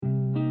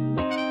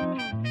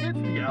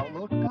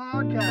Outlook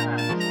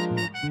Podcast.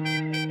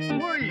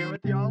 We're here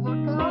at the Outlook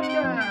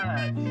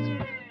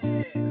Podcast.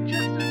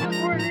 Just because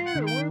we're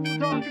here, we're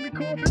talking to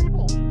cool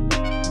people.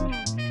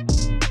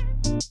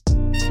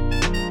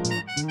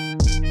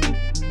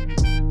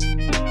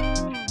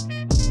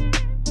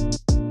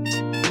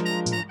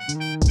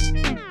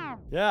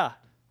 Yeah,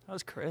 That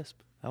was crisp.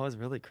 that was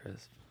really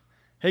crisp.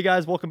 Hey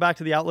guys, welcome back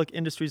to the Outlook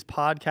Industries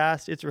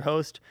podcast. It's your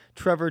host,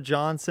 Trevor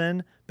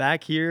Johnson,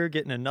 back here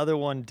getting another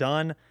one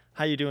done.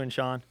 How you doing,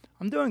 Sean?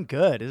 I'm doing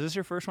good. Is this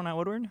your first one at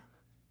Woodward?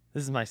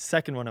 This is my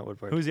second one at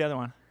Woodward. Who's the other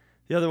one?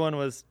 The other one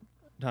was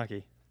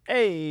Taki.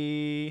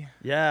 Hey.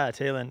 Yeah,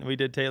 Talon. We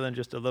did Talon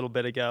just a little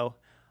bit ago.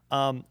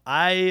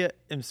 I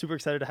am super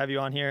excited to have you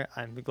on here.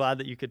 I'm glad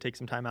that you could take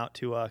some time out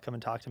to come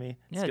and talk to me.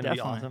 It's Yeah, going to be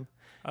definitely. awesome.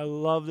 I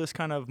love this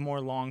kind of more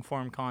long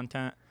form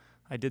content.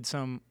 I did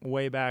some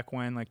way back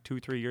when, like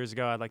 2-3 years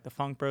ago. I had like the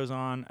Funk Bros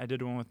on. I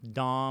did one with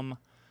Dom.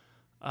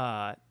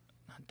 Not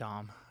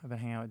Dom. I've been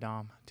hanging out with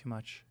Dom too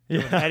much.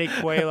 Yeah. With Eddie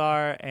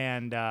Quaylar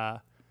and oh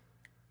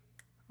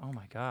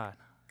my God,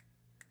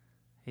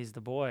 he's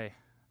the boy,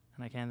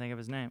 and I can't think of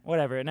his name.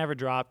 Whatever. It never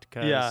dropped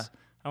because Yeah.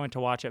 I went to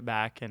watch it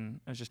back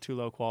and it was just too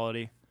low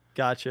quality.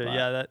 Gotcha. But-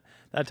 Yeah,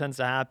 that tends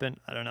to happen.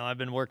 I don't know. I've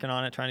been working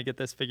on it, trying to get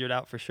this figured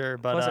out for sure.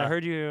 But Plus, I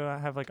heard you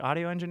have like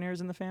audio engineers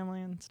in the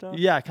family and stuff.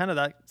 yeah, kind of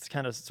that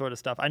kind of sort of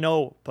stuff. I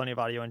know plenty of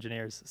audio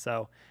engineers,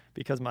 so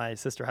because my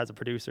sister has a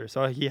producer,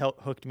 so he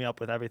hooked me up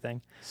with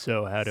everything.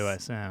 So how do I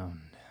sound?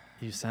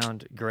 You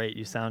sound great.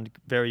 You sound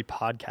very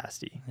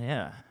podcasty.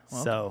 Yeah.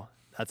 So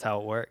that's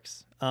how it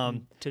works.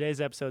 Today's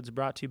episode is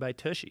brought to you by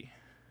Tushy.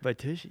 By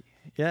Tushy.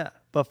 Yeah.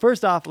 But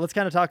first off, let's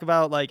kind of talk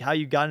about like how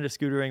you got into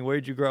scootering. Where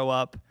did you grow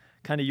up?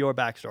 Kind of your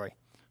backstory.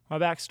 My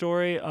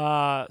backstory,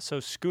 so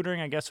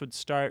scootering, I guess, would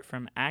start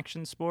from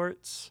action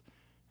sports.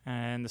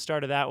 And the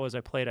start of that was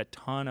I played a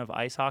ton of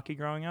ice hockey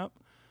growing up.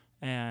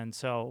 And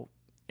so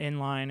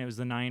inline, it was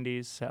the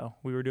 90s. So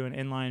we were doing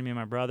inline, me and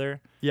my brother.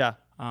 Yeah.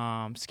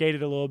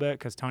 Skated a little bit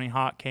because Tony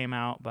Hawk came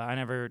out, but I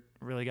never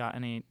really got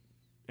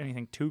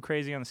anything too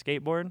crazy on the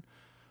skateboard.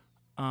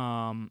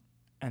 And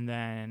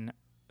then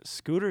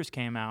scooters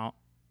came out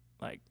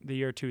like the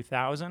year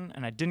 2000,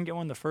 and I didn't get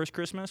one the first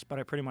Christmas, but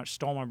I pretty much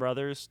stole my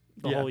brother's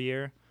the Yeah. whole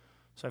year.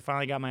 So I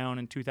finally got my own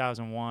in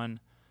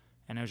 2001,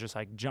 and it was just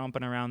like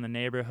jumping around the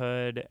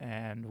neighborhood,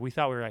 and we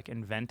thought we were like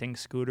inventing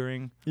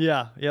scootering.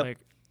 Yeah. Yep. Like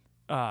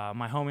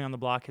my homie on the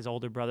block, his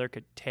older brother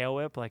could tail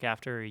whip like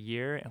after a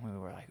year, and we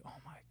were like, oh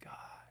my God,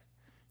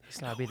 he's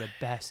gotta be the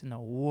best in the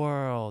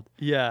world.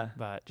 Yeah.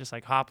 But just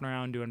like hopping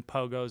around doing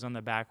pogos on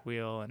the back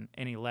wheel, and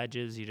any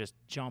ledges, you just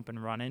jump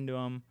and run into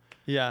them.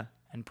 Yeah.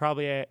 And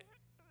probably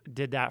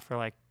did that for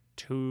like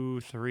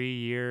 2-3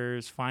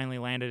 years. Finally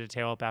landed a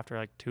tail up after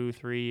like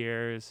 2-3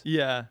 years,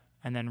 Yeah.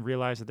 and then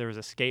realized that there was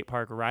a skate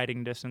park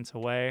riding distance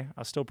away.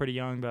 I was still pretty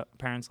young, but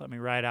parents let me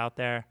ride out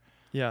there,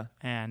 Yeah.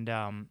 and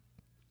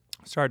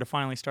started to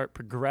finally start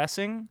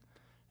progressing.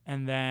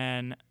 And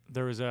then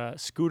there was a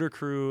scooter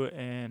crew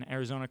in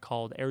Arizona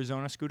called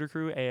Arizona Scooter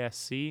Crew,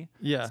 ASC.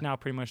 Yeah. It's now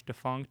pretty much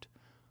defunct.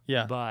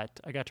 Yeah. But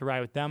I got to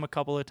ride with them a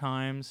couple of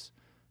times,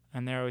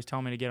 and they're always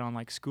telling me to get on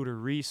like Scooter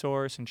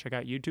Resource and check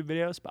out YouTube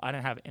videos. But I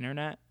didn't have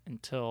internet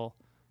until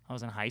I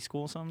was in high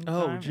school sometime.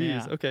 Oh,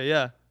 geez. Yeah. Okay.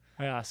 Yeah.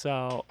 Yeah.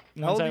 So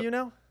How old are you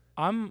now?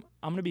 I'm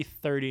gonna be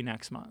 30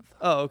 next month.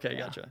 Oh, okay. Yeah.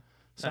 Gotcha.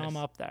 So Nice. I'm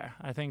up there.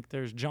 I think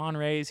there's John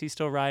Reyes. He's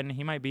still riding.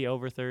 He might be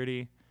over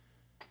 30.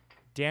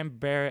 Dan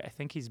Barrett, I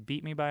think he's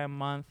beat me by a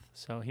month,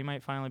 so he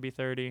might finally be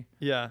 30.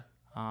 Yeah.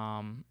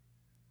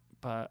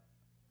 But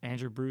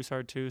Andrew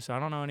Broussard too. So I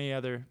don't know any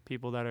other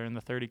people that are in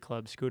the 30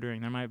 club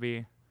scootering. There might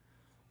be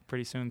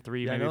pretty soon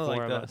 3, Yeah, I maybe know, 4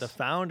 like of us. the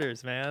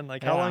founders, man.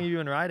 Like, how Yeah. long have you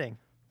been riding?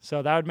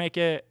 So that would make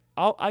it.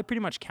 I pretty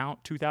much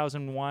count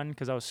 2001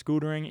 because I was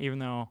scootering, even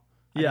though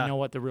I Yeah. didn't know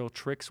what the real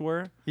tricks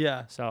were.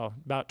 Yeah. So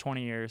about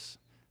 20 years.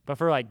 But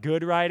for like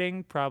good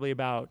riding, probably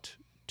about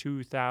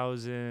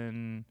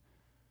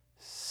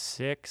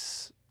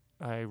 2006.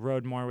 I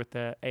rode more with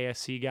the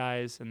ASC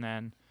guys, and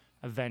then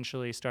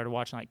eventually started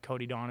watching like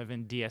Cody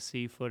Donovan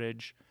DSC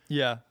footage.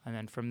 Yeah. And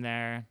then from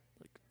there,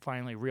 like,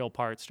 finally real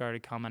parts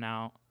started coming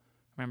out.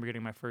 I remember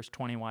getting my first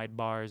 20 wide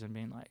bars and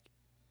being like,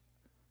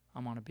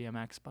 I'm on a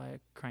BMX by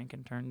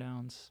cranking turn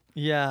downs.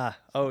 Yeah.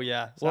 Oh,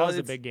 yeah. So that was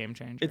a big game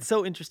changer. It's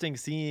so interesting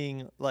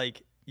seeing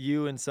like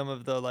you and some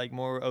of the like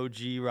more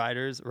OG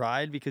riders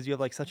ride because you have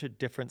like such a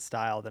different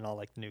style than all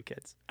like the new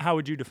kids. How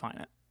would you define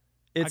it?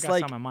 It's I got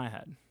like some in my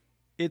head.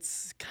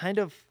 it's kind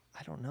of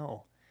I don't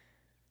know.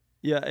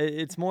 Yeah,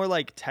 it's more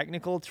like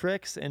technical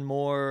tricks and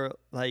more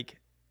like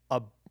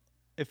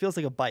it feels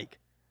like a bike.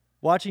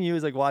 Watching you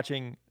is like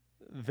watching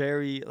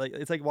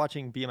it's like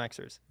watching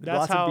BMXers. That's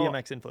Lots how of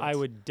BMX influence. I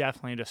would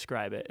definitely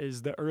describe it.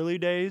 Is the early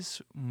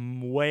days,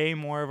 way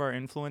more of our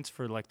influence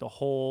for like the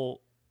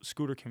whole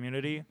scooter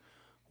community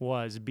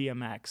was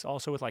BMX.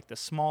 Also with like the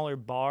smaller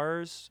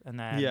bars and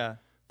then Yeah.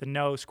 the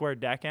no square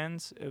deck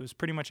ends. It was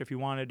pretty much if you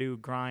want to do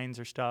grinds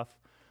or stuff,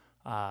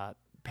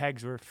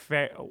 pegs were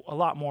a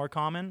lot more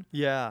common.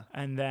 Yeah.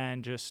 And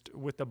then just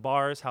with the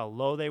bars, how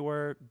low they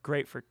were,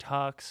 great for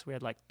tucks. We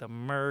had like the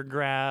Mur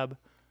grab,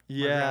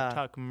 Yeah.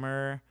 Tuck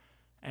Murr.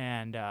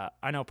 And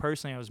I know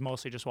personally I was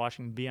mostly just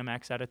watching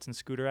BMX edits and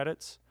scooter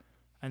edits.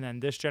 And then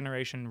this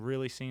generation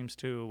really seems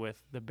to,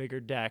 with the bigger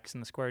decks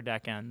and the square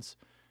deck ends,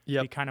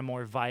 Yep. be kind of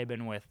more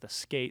vibing with the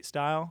skate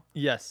style.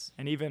 Yes.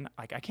 And even,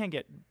 like, I can't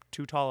get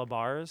too tall of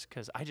bars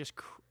because I just,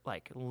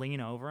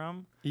 lean over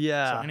them.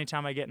 Yeah. So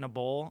anytime I get in a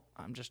bowl,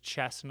 I'm just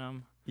chesting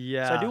them.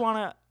 Yeah. So I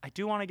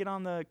do want to get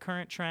on the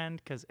current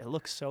trend because it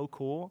looks so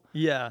cool.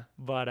 Yeah.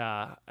 But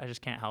I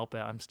just can't help it.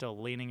 I'm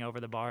still leaning over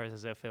the bars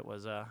as if it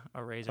was a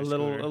razor A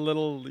scooter.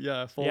 little,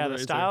 yeah. Full Yeah, the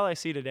razor. style I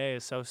see today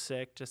is so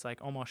sick, just like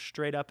almost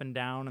straight up and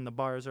down, and the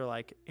bars are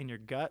like in your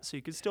gut, so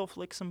you could still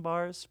flick some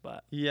bars,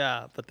 but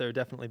Yeah, but they're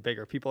definitely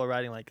bigger. People are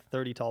riding like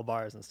 30 tall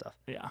bars and stuff.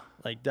 yeah.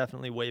 Like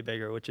definitely way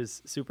bigger, which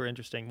is super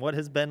interesting. What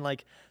has been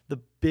like the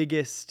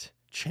biggest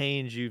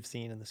change you've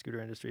seen in the scooter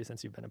industry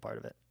since you've been a part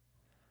of it?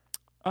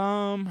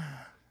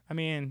 I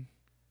mean,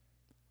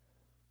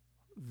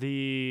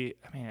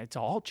 it's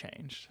all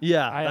changed.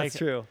 Yeah, I that's like-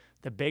 true.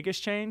 The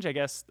biggest change, I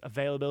guess,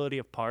 availability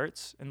of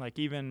parts, and like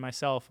even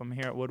myself, I'm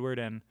here at Woodward,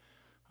 and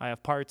I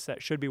have parts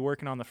that should be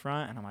working on the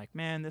front, and I'm like,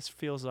 man, this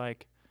feels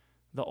like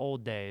the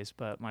old days,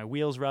 but my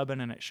wheel's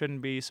rubbing and it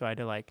shouldn't be, so I had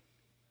to like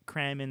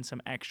cram in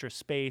some extra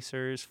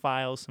spacers,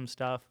 file some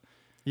stuff.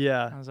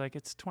 Yeah. I was like,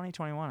 it's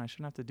 2021. I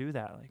shouldn't have to do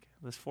that. Like,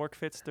 this fork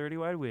fits 30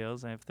 wide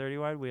wheels. I have 30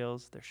 wide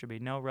wheels. There should be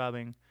no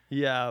rubbing.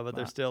 Yeah, but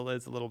there Wow. still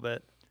is a little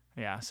bit.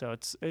 Yeah, so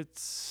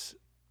it's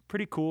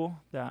pretty cool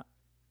that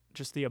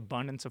just the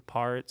abundance of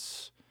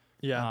parts.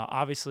 Yeah.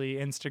 Obviously,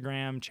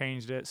 Instagram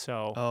changed it,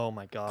 so Oh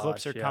my gosh.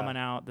 clips are yeah. coming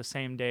out the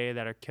same day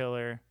that are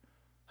killer.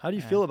 How do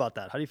you Yeah. feel about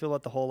that? How do you feel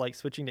about the whole like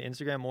switching to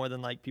Instagram more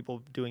than like people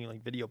doing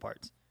like video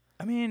parts?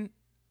 I mean,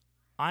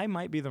 I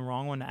might be the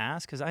wrong one to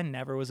ask because I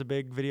never was a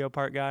big video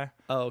part guy.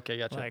 Oh, okay,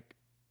 gotcha. Like,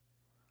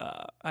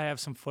 I have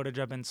some footage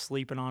I've been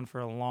sleeping on for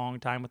a long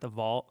time with the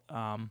vault.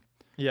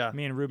 yeah.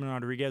 Me and Ruben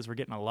Rodriguez were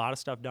getting a lot of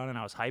stuff done, and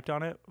I was hyped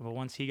on it. But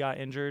once he got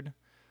injured,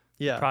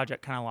 Yeah. the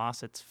project kind of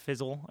lost its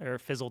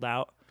fizzled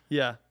out.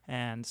 yeah.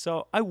 And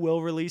so I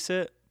will release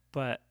it,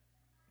 but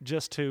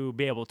just to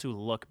be able to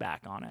look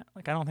back on it.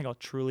 Like, I don't think I'll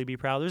truly be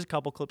proud. There's a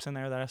couple clips in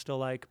there that I still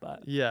like,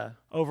 but Yeah.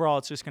 overall,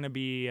 it's just going to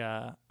be,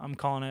 I'm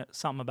calling it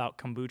something about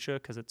kombucha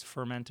because it's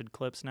fermented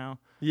clips now.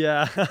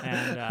 Yeah.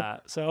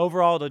 And so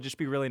overall, it'll just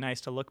be really nice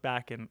to look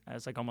back and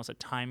as like almost a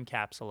time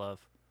capsule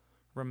of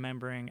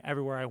remembering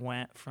everywhere I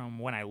went from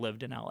when I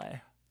lived in LA.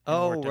 and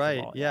oh, worked at the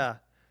right. vault, Yeah.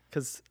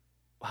 Cuz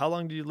how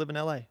long did you live in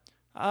LA?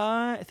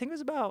 I think it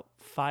was about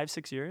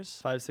 5-6 years.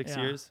 5-6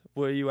 Yeah. years.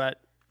 Were you at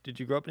Did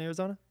you grow up in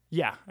Arizona?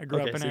 Yeah, I grew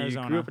up in so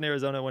Arizona. you grew up in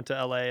Arizona, went to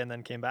LA and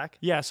then came back?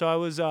 Yeah, so I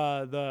was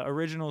the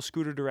original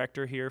scooter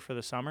director here for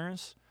the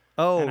summers.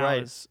 Oh, and I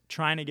right. was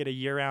trying to get a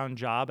year-round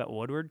job at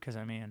Woodward because,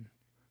 I mean,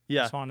 I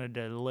Yeah. just wanted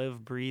to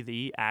live, breathe,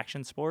 eat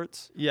action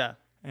sports. Yeah.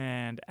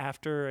 And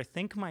after, I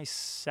think, my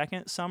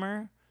second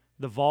summer,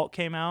 the Vault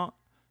came out,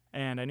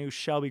 and I knew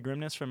Shelby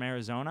Grimness from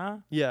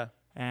Arizona, Yeah.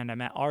 and I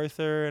met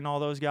Arthur and all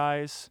those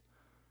guys.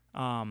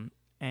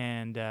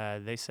 And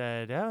they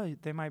said, oh,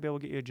 they might be able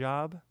to get you a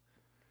job.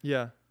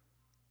 Yeah.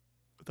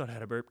 I thought I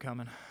had a burp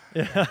coming.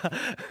 Yeah.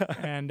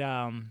 And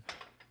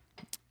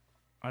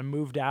I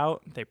moved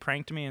out. They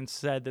pranked me and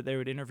said that they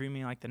would interview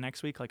me like the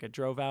next week. Like, I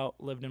drove out,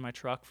 lived in my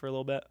truck for a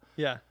little bit.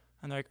 yeah.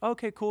 And they're like,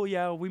 okay, cool.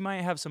 Yeah, we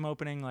might have some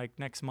opening like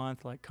next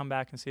month. Like, come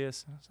back and see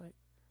us. And I was like,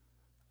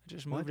 I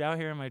just What? moved out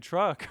here in my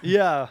truck.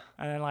 Yeah.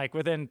 And then, like,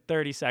 within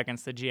 30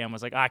 seconds, the GM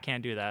was like, I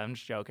can't do that. I'm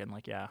just joking.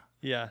 Like, yeah,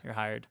 Yeah. you're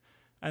hired.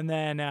 And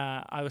then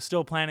I was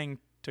still planning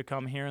to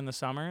come here in the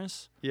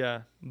summers,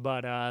 Yeah.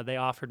 but they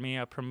offered me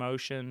a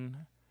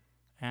promotion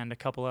and a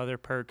couple other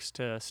perks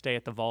to stay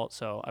at the Vault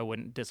so I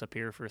wouldn't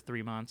disappear for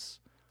 3 months.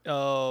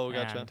 Oh,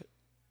 gotcha. And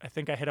I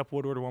think I hit up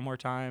Woodward one more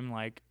time,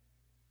 like,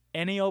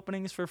 any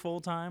openings for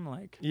full time,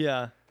 like,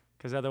 Yeah.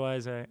 because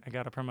otherwise I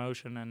got a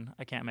promotion and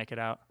I can't make it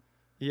out.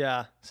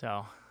 Yeah.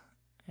 So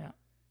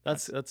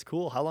That's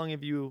cool. How long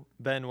have you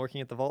been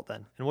working at the Vault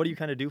then? And what do you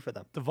kind of do for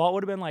them? the Vault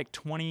would have been like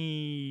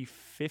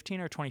 2015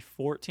 or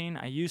 2014.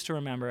 I used to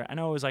remember. I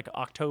know it was like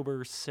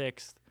October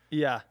 6th,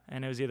 Yeah.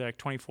 and it was either like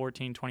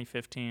 2014,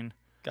 2015,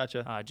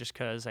 Gotcha. just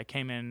because I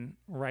came in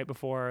right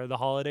before the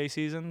holiday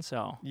season.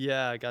 So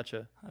Yeah,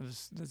 gotcha.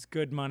 it's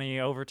good money,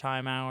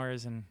 overtime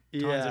hours, and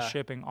tons Yeah. of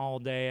shipping all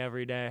day,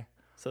 every day.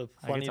 So Like,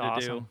 plenty it's to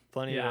do. awesome.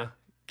 Plenty Yeah. to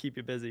keep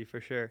you busy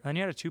for sure. Then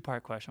you had a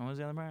 2-part question. What was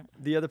the other part?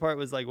 The other part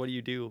was like, what do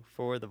you do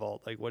for the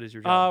Vault? Like, what is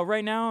your job?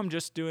 Right now, I'm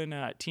just doing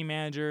team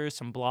manager,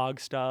 some blog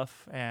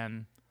stuff,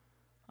 and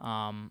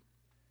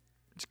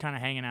just kind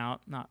of hanging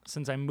out. Not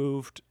since I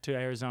moved to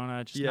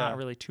Arizona, just Yeah. not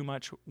really too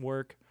much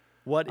work.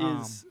 What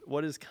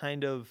is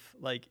kind of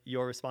like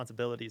your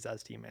responsibilities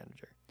as team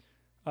manager?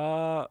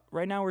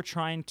 Right now, we're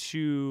trying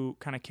to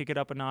kind of kick it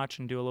up a notch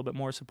and do a little bit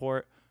more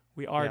support.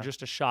 We are Yeah.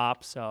 just a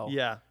shop, so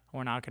Yeah.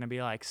 we're not going to be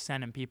like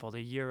sending people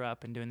to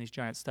Europe and doing these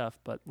giant stuff.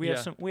 But we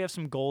Yeah. have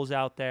some goals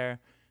out there.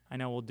 I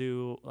know we'll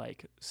do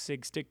like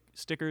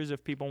stickers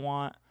if people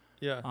want.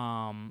 Yeah.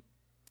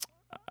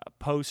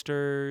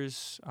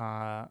 Posters.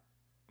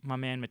 My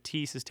man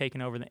Matisse is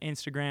taking over the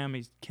Instagram.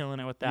 He's killing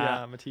it with that.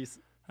 Yeah, Matisse.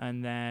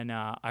 And then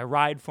I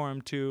ride for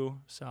him too,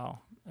 so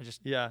I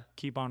just Yeah.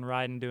 keep on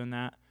riding doing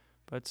that.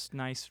 But it's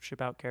nice,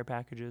 ship out care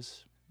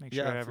packages, make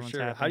sure Yeah, for everyone's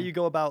sure. happy. How do you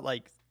go about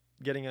like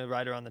getting a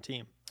rider on the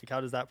team? Like,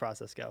 how does that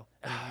process go?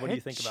 And what do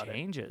you think about it? It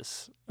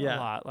changes Yeah. a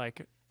lot.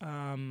 Like,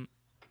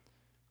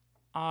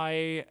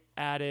 I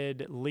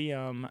added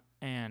Liam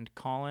and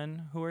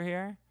Colin, who were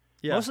here.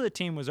 Yeah. Most of the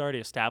team was already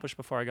established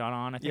before I got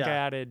on. I think I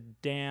Yeah.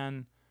 added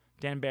Dan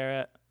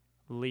Barrett,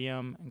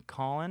 Liam, and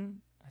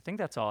Colin. I think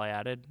that's all I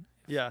added.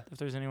 Yeah. If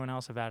there's anyone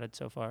else I've added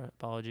so far,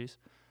 apologies.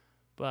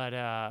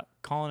 But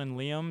Colin and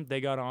Liam, they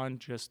got on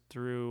just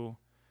through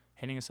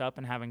hitting us up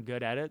and having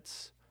good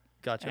edits.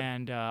 Gotcha.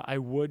 And I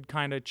would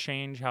kind of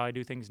change how I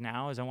do things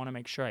now is I want to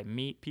make sure I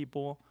meet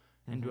people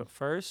and do Mhm. it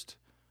first.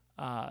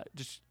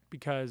 Just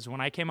because when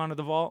I came onto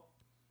the vault,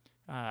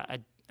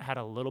 I had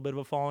a little bit of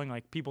a following.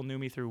 Like, people knew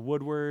me through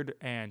Woodward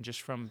and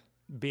just from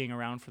being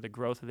around for the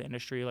growth of the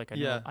industry. Like,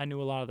 Yeah. I knew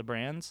a lot of the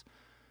brands.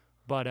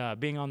 But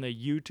being on the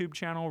YouTube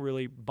channel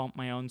really bumped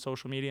my own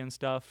social media and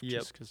stuff Yep.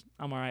 just because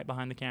I'm all right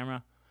behind the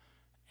camera.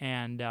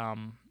 And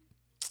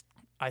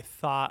I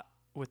thought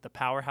with the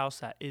powerhouse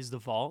that is the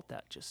vault,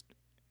 that just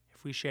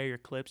if we share your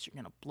clips, you're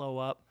going to blow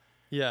up.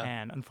 Yeah.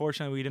 And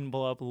unfortunately, we didn't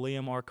blow up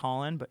Liam or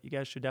Colin, but you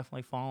guys should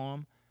definitely follow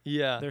them.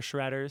 Yeah. They're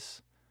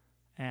shredders.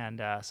 And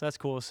so that's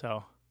cool.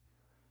 So,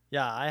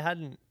 Yeah. I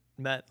hadn't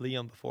met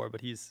Liam before,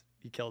 but he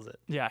kills it.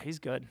 yeah, he's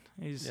good.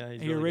 He's He really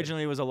good.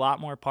 originally was a lot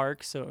more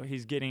park, so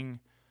he's getting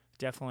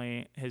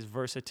definitely his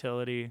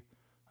versatility.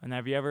 And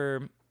have you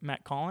ever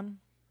met Colin?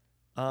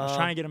 I was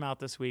trying to get him out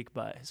this week,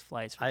 but his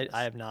flights were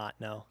I have not.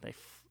 No.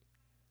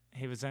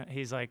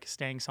 he's like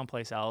staying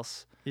someplace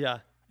else. Yeah.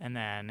 And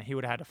then he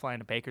would have had to fly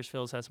into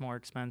Bakersfield, so that's more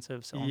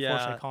expensive. So Yeah.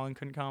 unfortunately, Colin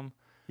couldn't come.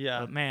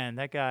 Yeah. But man,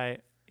 that guy,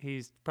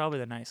 he's probably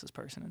the nicest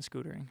person in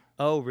scootering.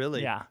 Oh,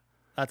 really? Yeah.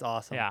 That's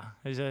awesome. Yeah.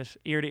 He's a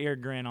ear-to-ear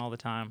grin all the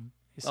time.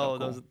 He's so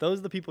cool. those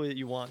are the people that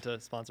you want to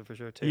sponsor for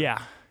sure too.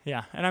 Yeah.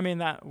 Yeah. And I mean,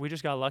 that we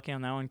just got lucky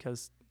on that one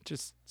because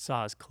just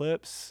saw his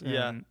clips. And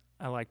Yeah.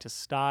 I liked his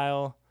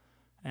style.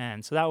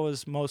 And so that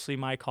was mostly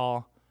my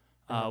call.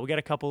 We got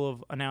a couple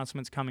of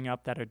announcements coming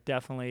up that are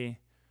definitely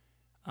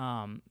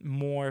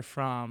more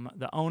from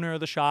the owner of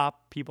the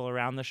shop, people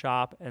around the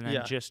shop, and then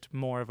Yeah. just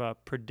more of a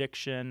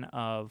prediction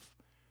of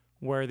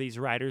where these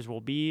riders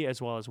will be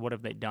as well as what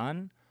have they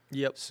done.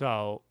 Yep.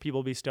 So people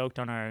will be stoked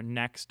on our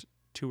next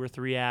 2 or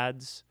 3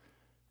 ads.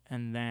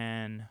 And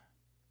then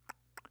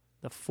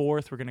the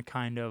 4th, we're going to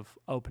kind of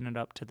open it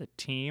up to the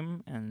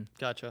team and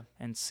Gotcha.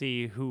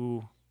 see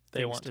who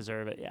They thinks want.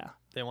 deserve it. Yeah.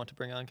 They want to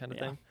bring on kind of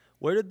Yeah. thing.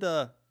 Where did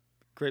the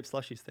grape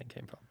slushies thing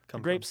The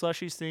grape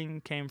slushies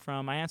thing came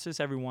from, I answer this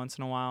every once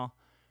in a while.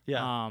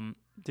 Yeah.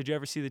 Did you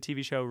ever see the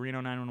TV show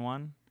Reno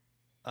 911?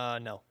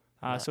 No.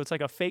 So it's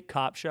like a fake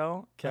cop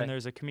show, 'Kay. and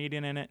there's a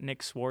comedian in it, Nick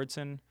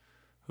Swardson,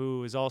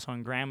 who is also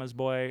in Grandma's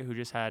Boy, who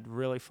just had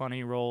really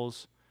funny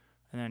roles.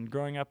 And then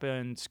growing up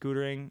in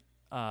scootering,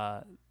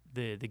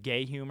 the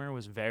gay humor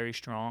was very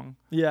strong.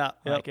 Yeah.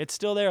 Yep. Like, it's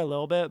still there a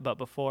little bit, but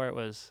before it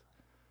was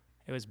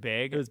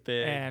big. It was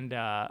big. And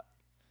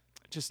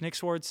just Nick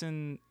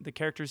Swardson, the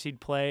characters he'd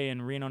play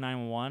in Reno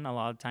 911, a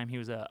lot of the time he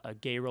was a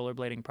gay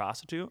rollerblading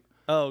prostitute.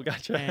 Oh,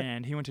 gotcha.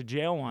 And he went to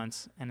jail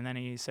once, and then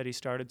he said he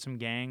started some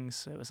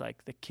gangs. It was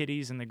like the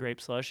Kitties and the Grape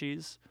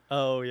Slushies.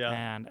 Oh, yeah.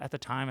 And at the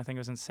time, I think it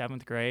was in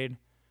 7th grade,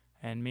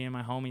 and me and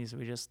my homies,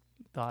 we just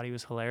thought he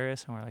was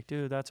hilarious, and we're like,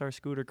 dude, that's our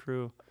scooter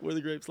crew. We're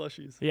the grape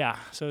slushies. Yeah,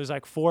 so it was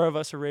like 4 of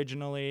us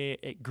originally.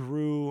 It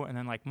grew, and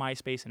then like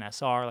MySpace and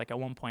SR. Like at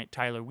one point,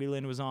 Tyler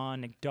Whelan was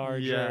on, Nick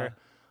Darger, Yeah.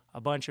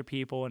 a bunch of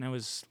people, and it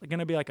was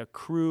gonna be like a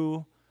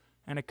crew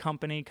and a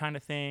company kind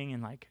of thing,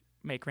 and like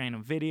make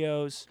random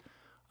videos.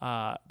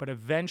 But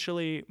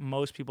eventually,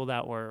 most people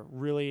that were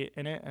really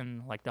in it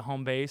and like the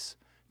home base,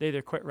 they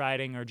either quit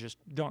riding or just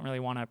don't really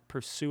want to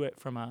pursue it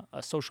from a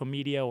social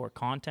media or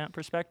content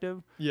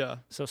perspective. Yeah.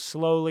 So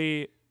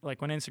slowly, like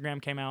when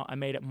Instagram came out, I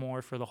made it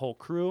more for the whole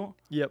crew.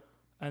 Yep.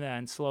 And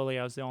then slowly,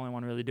 I was the only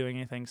one really doing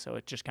anything. So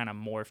it just kind of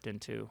morphed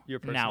into Your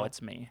now personal.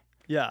 it's me.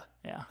 Yeah.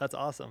 Yeah. That's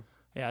awesome.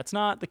 Yeah. It's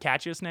not the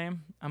catchiest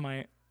name. I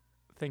might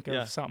think of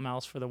Yeah. something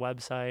else for the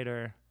website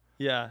or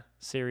Yeah.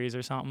 series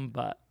or something.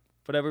 But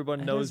But everyone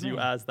It knows is you me.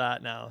 as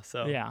that now.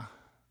 So yeah.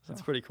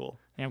 that's pretty cool.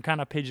 Yeah, I'm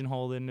kind of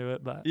pigeonholed into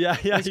it. But Yeah.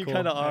 Yeah. it's You cool.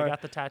 kind of I are.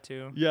 got the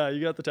tattoo. Yeah.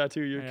 You got the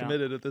tattoo. You're Yeah.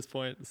 committed at this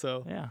point.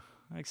 So Yeah.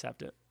 I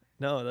accept it.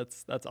 no,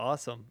 that's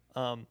awesome.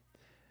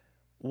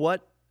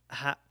 What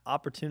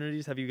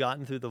opportunities have you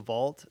gotten through the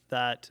vault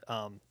that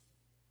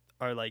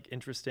are like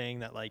interesting,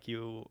 that like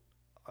you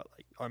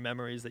are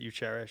memories that you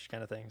cherish,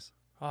 kind of things?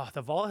 Oh,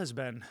 the vault has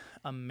been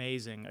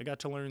amazing. I got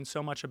to learn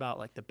so much about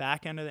like the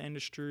back end of the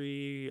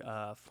industry,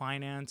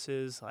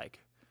 finances,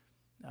 like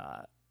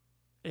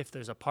if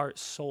there's a part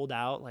sold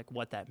out, like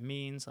what that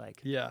means. Like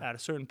Yeah. at a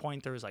certain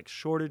point, there was like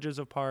shortages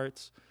of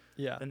parts.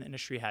 Yeah. Then the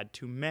industry had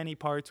too many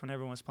parts when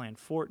everyone was playing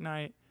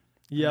Fortnite.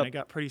 And Yep. it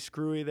got pretty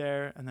screwy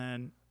there. And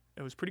then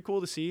it was pretty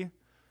cool to see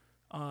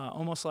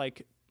almost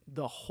like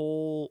the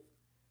whole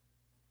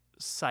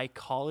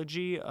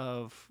psychology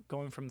of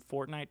going from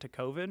Fortnite to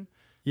COVID.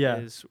 Yeah.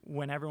 Is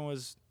when everyone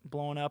was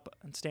blowing up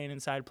and staying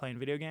inside playing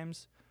video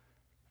games,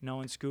 no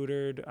one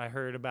scootered. I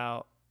heard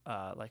about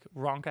like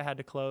Ronka had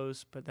to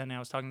close, but then I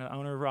was talking to the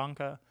owner of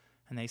Ronka,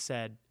 and they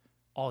said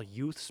all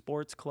youth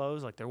sports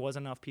closed. Like there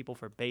wasn't enough people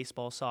for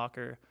baseball,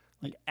 soccer,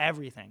 like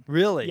everything.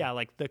 Really? Yeah,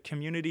 like the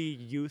community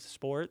youth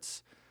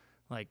sports,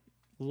 like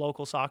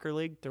local soccer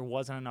league, there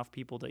wasn't enough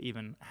people to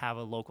even have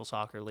a local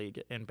soccer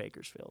league in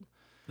Bakersfield.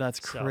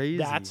 That's So crazy.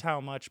 that's how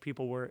much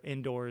people were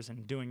indoors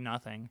and doing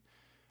nothing.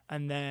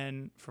 And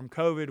then from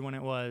COVID, when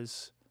it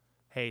was,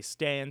 hey,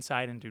 stay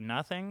inside and do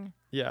nothing,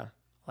 Yeah,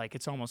 like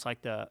it's almost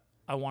like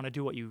I want to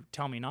do what you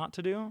tell me not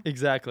to do.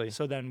 exactly.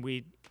 So then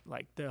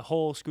like the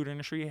whole scooter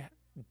industry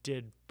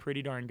did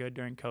pretty darn good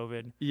during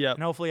COVID. Yep.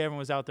 And hopefully everyone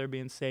was out there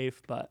being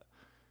safe. But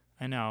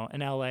I know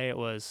in LA, it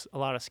was a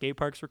lot of skate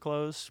parks were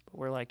closed. But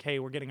we're like, hey,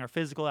 we're getting our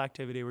physical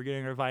activity. We're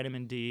getting our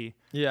vitamin D.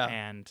 Yeah.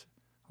 And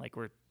like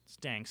we're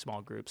staying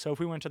small groups. So if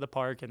we went to the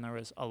park and there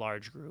was a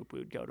large group, we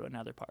would go to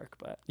another park.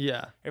 But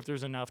Yeah. if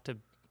there's enough to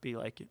be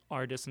like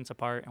our distance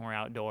apart and we're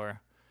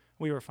outdoor,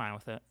 we were fine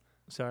with it.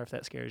 Sorry if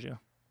that scares you.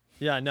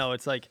 Yeah, no,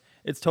 it's like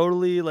it's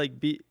totally like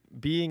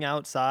being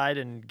outside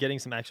and getting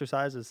some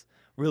exercise is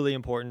really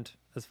important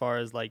as far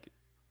as like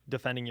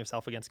defending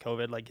yourself against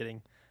COVID, like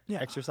getting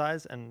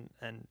exercise and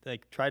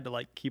like tried to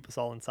like keep us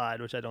all inside,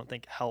 which I don't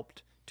think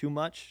helped too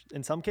much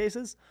in some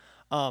cases.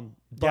 Yeah,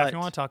 But if you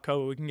want to talk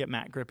COVID, we can get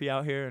Matt Grippy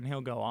out here and he'll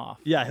go off.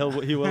 yeah,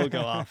 he will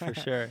go off for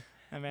sure.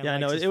 That man Yeah,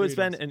 likes no, his it was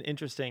been freedoms. an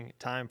interesting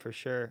time for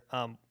sure.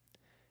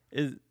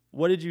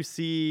 What did you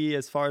see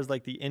as far as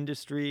like the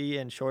industry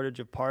and shortage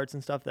of parts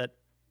and stuff that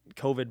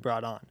COVID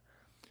brought on?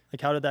 Like,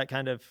 how did that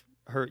kind of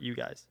hurt you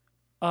guys?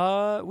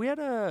 We had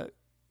a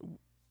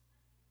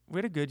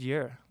good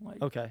year.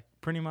 Like Okay.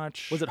 pretty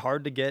much. Was it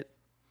hard to get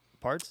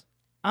parts?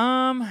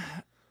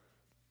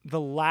 The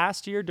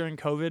last year during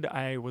COVID,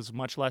 I was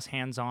much less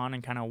hands-on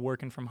and kind of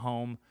working from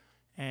home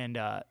and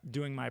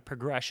doing my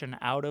progression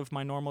out of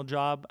my normal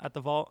job at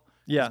the vault.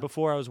 'Cause Yeah.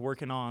 before I was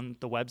working on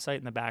the website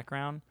in the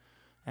background,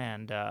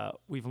 and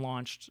we've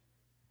launched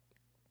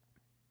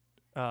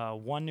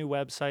one new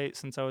website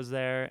since I was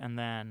there, and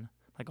then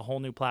like a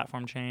whole new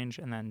platform change,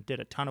 and then did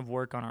a ton of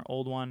work on our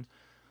old one.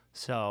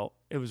 So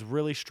it was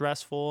really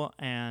stressful.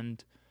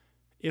 And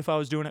if I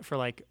was doing it for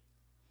like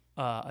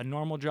a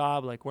normal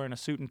job, like wearing a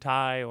suit and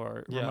tie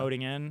or Yeah.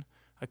 remoting in,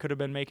 I could have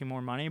been making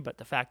more money. But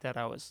the fact that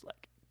I was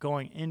like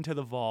going into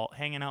the vault,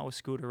 hanging out with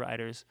scooter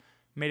riders,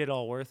 made it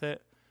all worth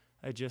it.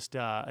 I just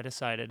I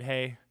decided,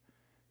 hey,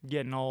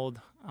 getting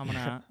old, I'm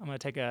gonna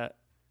take a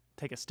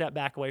step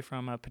back away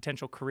from a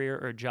potential career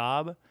or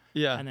job,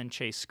 Yeah. and then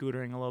chase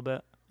scootering a little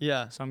bit.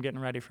 Yeah. So I'm getting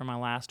ready for my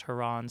last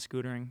hurrah in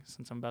scootering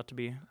since I'm about to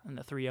be in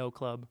the 3.0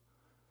 club.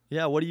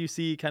 Yeah. What do you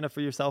see kind of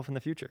for yourself in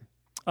the future?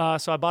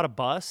 So I bought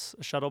a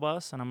shuttle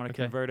bus, and I'm going to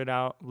Okay. convert it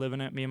out, live in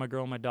it, me and my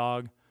girl and my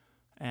dog,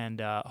 and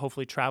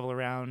hopefully travel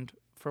around.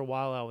 For a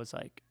while, I was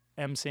like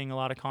emceeing a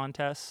lot of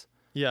contests.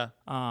 Yeah.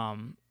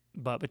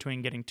 But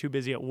between getting too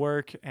busy at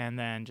work and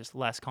then just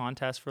less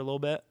contests for a little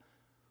bit,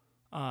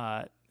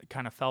 it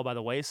kind of fell by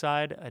the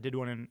wayside. I did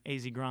one in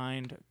AZ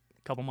Grind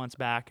a couple months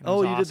back. And it Oh,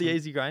 was you awesome. did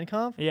the AZ Grind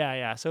Conf?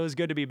 Yeah. So it was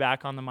good to be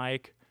back on the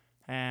mic,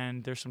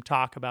 and there's some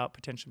talk about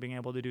potentially being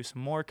able to do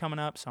some more coming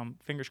up. So I'm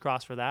fingers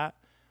crossed for that.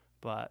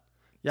 But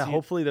Yeah. See-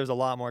 Hopefully there's a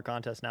lot more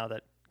contests now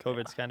that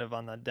COVID's kind of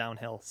on the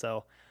downhill.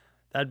 So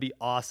that'd be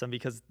awesome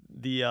because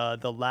the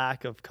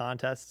lack of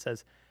contests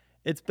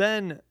it's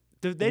been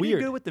they did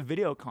weird. good with the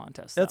video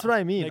contest. That's though. what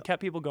I mean. They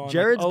kept people going.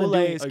 Jared's like, been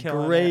Olay doing is a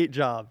killing great it.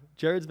 job.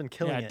 Jared's been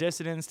killing Yeah, it.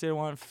 Dissidents did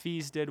one.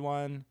 Fees did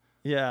one.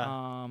 Yeah.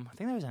 I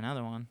think there was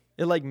another one.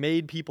 It like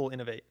made people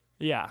innovate.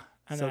 Yeah.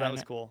 And So that then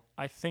was cool.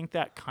 I think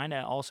that kind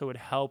of also would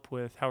help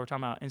with how we're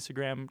talking about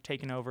Instagram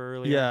taking over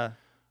earlier. Yeah.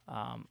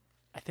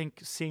 I think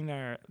seeing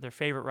their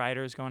favorite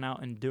riders going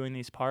out and doing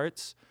these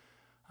parts,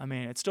 I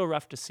mean, it's still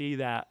rough to see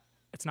that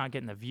it's not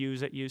getting the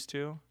views it used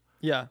to.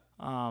 Yeah.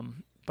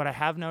 But I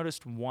have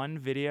noticed one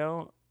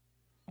video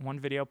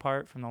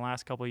part from the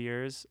last couple of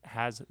years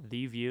has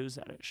the views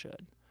that it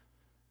should.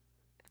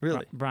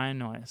 Really? Brian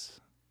Noyes.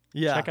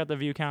 Yeah. Check out the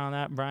view count on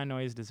that. Brian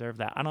Noyes deserved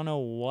that. I don't know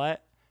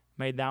what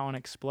made that one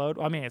explode.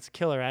 I mean, it's a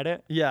killer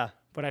edit, Yeah.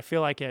 but I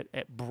feel like it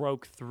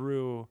broke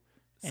through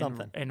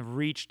Something. and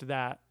reached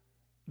the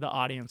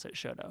audience it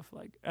should have.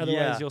 Like otherwise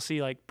Yeah. you'll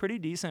see like pretty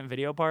decent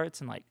video parts,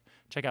 and like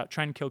check out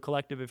Trend Kill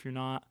Collective if you're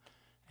not.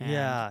 And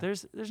Yeah.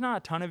 There's not a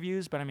ton of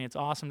views, but I mean it's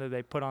awesome that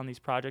they put on these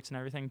projects and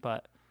everything,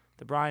 but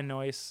the Brian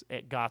Noyce,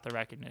 it got the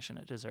recognition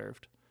it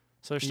deserved.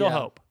 So there's still Yeah.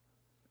 hope.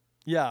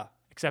 Yeah.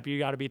 Except you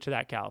got to be to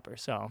that caliber.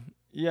 So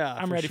Yeah.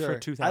 I'm ready for sure.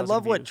 2,000 I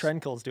love what views.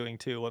 Trendkill's doing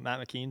too. What Matt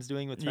McKean's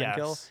doing with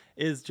Trendkill Yes.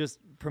 is just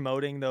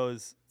promoting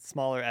those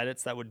smaller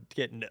edits that would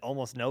get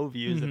almost no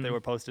views if they Mhm.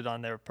 were posted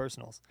on their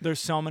personals. there's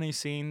so many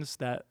scenes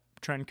that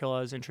Trend Kill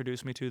has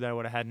introduced me to that I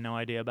would have had no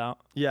idea about.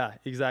 Yeah,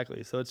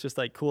 exactly. So it's just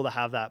like cool to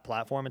have that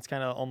platform. It's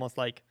kind of almost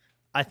like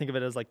I think of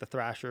it as like the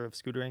Thrasher of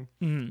scootering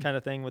Mhm. kind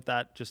of thing with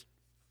that just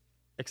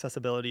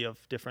accessibility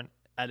of different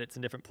edits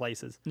in different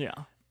places. Yeah.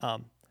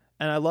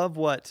 And I love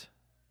what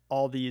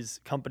all these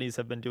companies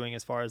have been doing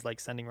as far as like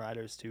sending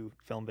riders to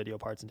film video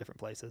parts in different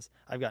places.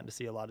 I've gotten to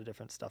see a lot of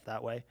different stuff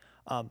that way.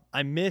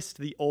 I missed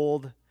the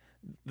old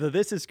The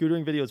This Is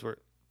Scootering videos were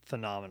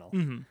phenomenal.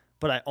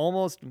 But I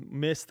almost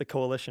missed the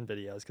coalition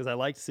videos because I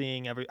liked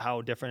seeing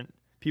how different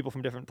people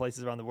from different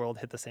places around the world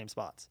hit the same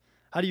spots.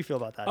 How do you feel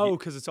about that? Oh,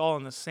 because it's all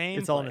in the same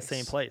It's all in the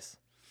same place.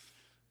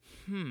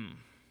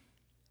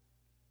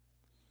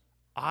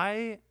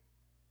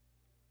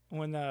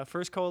 When the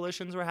first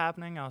coalitions were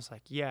happening, I was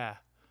like, yeah,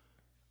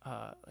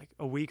 like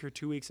a week or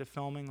 2 weeks of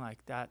filming, like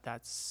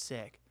that's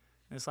sick.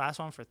 And this last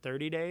one for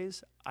 30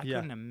 days, I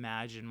couldn't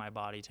imagine my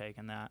body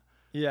taking that.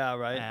 Yeah,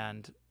 right.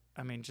 And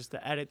I mean, just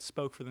the edits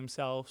spoke for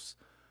themselves.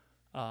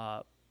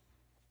 And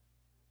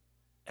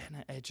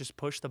it just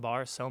pushed the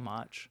bar so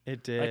much.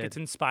 It did. Like, it's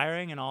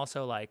inspiring and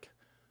also like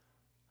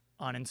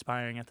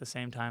uninspiring at the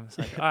same time. It's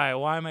like, all right,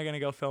 why am I gonna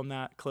go film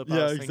that clip?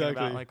 I was thinking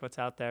about like what's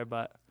out there,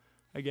 but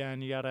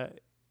again, you gotta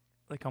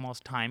like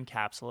almost time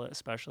capsule it.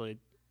 Especially,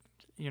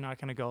 you're not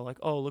gonna go like,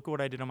 oh, look at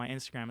what I did on my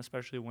Instagram,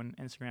 especially when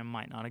Instagram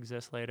might not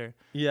exist later.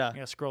 Yeah. You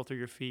gotta scroll through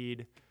your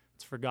feed;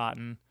 it's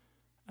forgotten.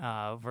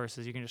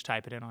 Versus you can just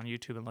type it in on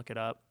YouTube and look it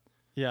up.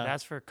 Yeah.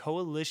 That's for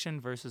coalition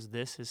versus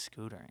This Is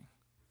Scootering.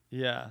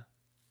 Yeah.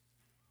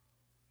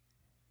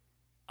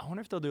 I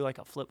wonder if they'll do like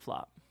a flip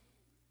flop.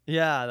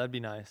 Yeah, that'd be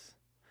nice.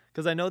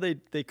 Because I know they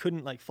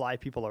couldn't like fly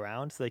people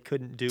around, so they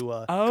couldn't do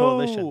a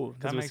coalition.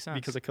 That makes sense.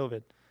 Because of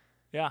COVID.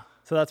 Yeah.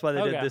 So that's why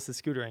they Okay. did This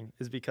Is Scootering,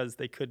 is because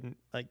they couldn't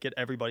like get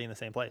everybody in the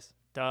same place.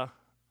 Duh.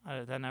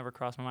 That never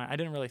crossed my mind. I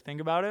didn't really think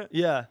about it,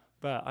 Yeah.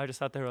 but I just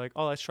thought they were like,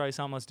 oh, let's try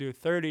something. Let's do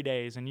 30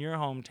 days in your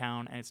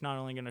hometown. And it's not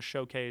only going to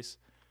showcase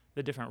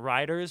the different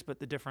riders, but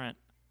the different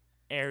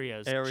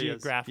areas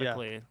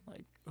geographically,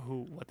 like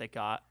what they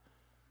got.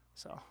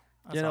 So,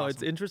 that's You know, awesome.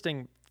 it's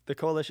interesting, the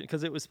coalition,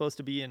 because it was supposed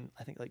to be in,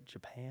 I think, like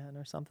Japan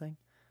or something.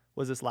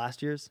 Was this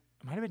last year's?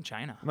 It might have been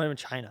China. It might have been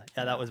China.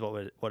 Yeah, that was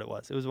what it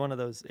was. It was one of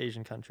those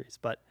Asian countries.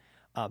 But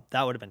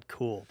that would have been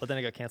cool. But then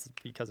it got canceled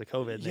because of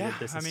COVID. And they did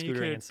This Is you Scootering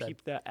could instead.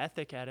 keep the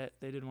ethic at it.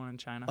 They did one in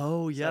China.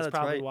 Oh, So yeah, that's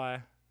probably right.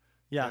 why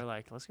Yeah. they're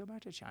like, let's go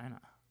back to China.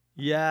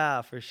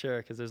 Yeah, for sure,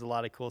 because there's a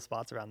lot of cool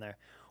spots around there.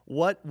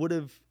 What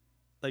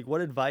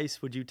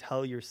advice would you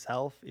tell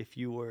yourself if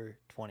you were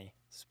 20?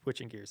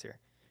 Switching gears here.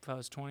 If I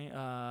was 20,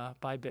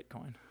 buy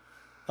Bitcoin.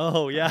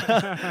 Oh,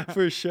 yeah,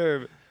 for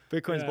sure.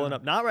 Bitcoin's Yeah. blowing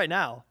up. Not right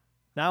now.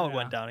 Now it Yeah.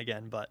 went down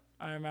again, but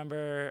I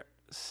remember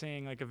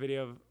seeing like a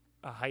video of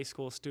a high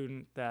school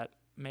student that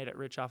made it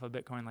rich off of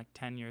Bitcoin like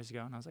 10 years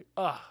ago. And I was like,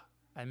 oh,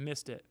 I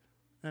missed it.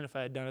 And if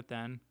I had done it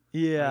then, I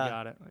yeah,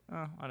 got it. Like,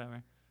 oh,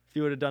 whatever. if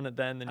you would have done it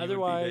then you would be big.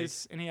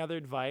 Otherwise, any other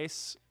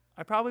advice?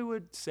 I probably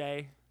would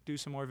say do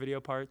some more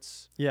video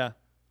parts. Yeah,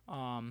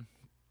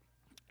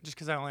 Just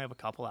because I only have a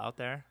couple out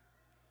there.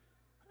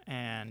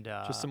 And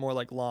just some more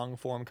like long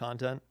form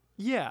content.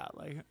 yeah,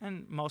 like,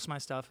 and most of my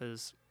stuff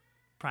is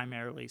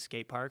primarily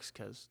skate parks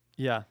because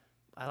Yeah,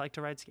 I like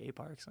to ride skate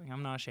parks. Like,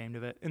 I'm not ashamed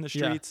of it. In the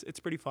Yeah. streets, it's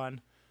pretty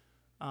fun.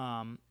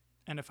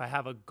 And if I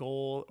have a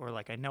goal or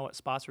like I know what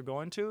spots we're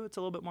going to, it's a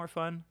little bit more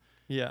fun.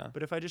 yeah,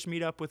 But if I just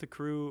meet up with a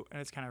crew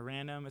and it's kind of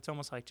random, it's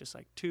almost like just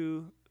like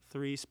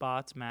 2-3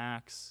 spots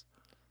max,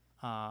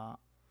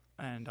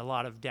 and a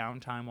lot of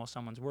downtime while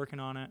someone's working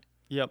on it.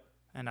 yep,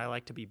 And I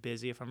like to be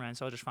busy if I'm riding,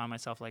 so I'll just find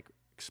myself like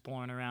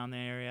exploring around the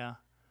area.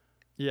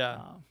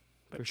 yeah,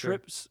 But for sure.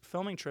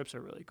 filming trips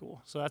are really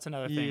cool. So that's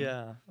another thing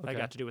yeah. I Okay.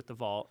 got to do with the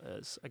vault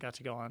is I got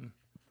to go on.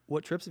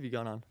 What trips have you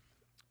gone on?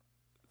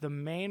 The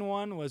main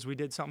one was we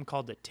did something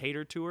called the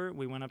Tater Tour.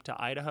 We went up to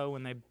Idaho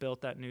when they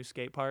built that new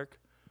skate park.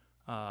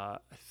 I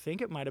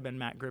think it might have been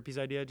Matt Grippy's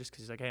idea just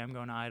because he's like, hey, I'm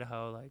going to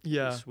Idaho. Like,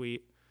 Yeah. pretty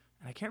sweet.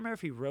 And I can't remember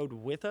if he rode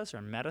with us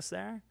or met us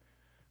there.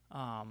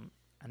 And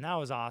that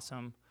was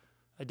awesome.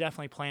 I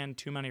definitely planned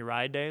too many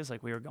ride days.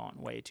 Like, we were going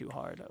way too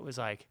hard. It was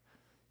like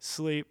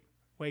sleep,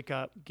 wake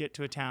up, get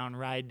to a town,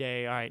 ride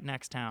day. All right,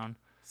 next town.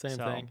 Same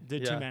so thing.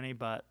 Did Yeah. too many,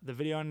 but the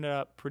video ended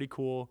up pretty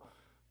cool.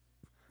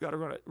 Got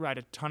to ride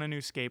a ton of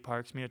new skate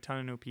parks, meet a ton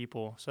of new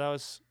people. So that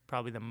was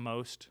probably the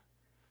most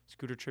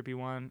scooter trippy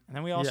one. And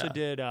then we also Yeah.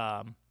 did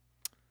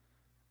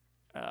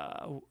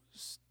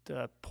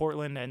the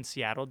Portland and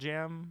Seattle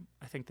Jam,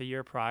 I think the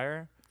year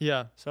prior.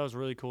 Yeah, So that was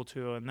really cool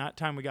too. And that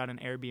time we got an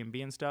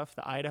Airbnb and stuff.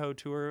 The Idaho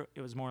tour,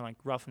 it was more like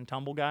rough and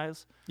tumble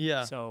guys.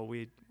 yeah, So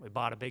we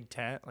bought a big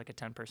tent, like a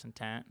 10-person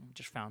tent, and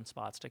just found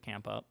spots to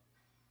camp up.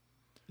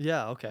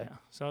 yeah. Okay. Yeah,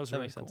 so that was That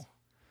really makes cool. sense.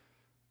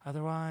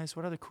 Otherwise,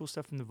 what other cool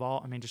stuff from the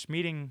vault? I mean, just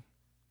meeting.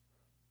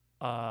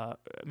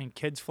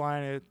 Kids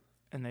flying it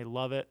and they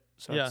love it,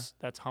 so Yeah.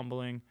 that's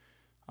humbling.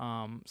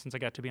 Since I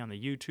got to be on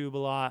the YouTube a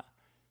lot,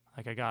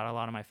 like I got a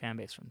lot of my fan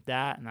base from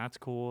that, and that's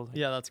cool. Like,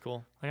 Yeah, that's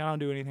cool. like I don't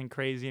do anything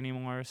crazy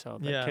anymore, so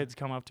the Yeah. kids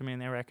come up to me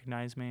and they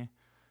recognize me.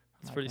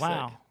 That's I'm pretty like,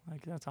 wow, sick.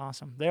 like that's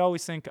awesome. They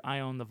always think I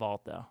own the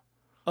vault though.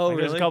 Oh, Like,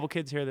 really? There's a couple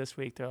kids here this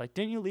week. They're like,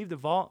 "Didn't you leave the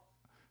vault?"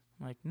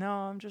 I'm like, "No,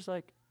 I'm just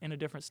like in a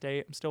different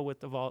state. I'm still with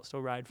the vault,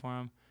 still ride for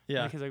him."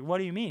 Yeah. Like, he's like, "What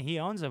do you mean? He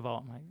owns the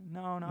vault." I'm like,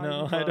 "No, No,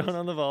 even I don't close.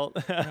 own the vault.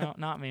 No,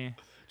 not me.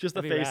 Just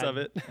the That'd be face of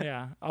rad. it.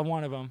 Yeah, I'm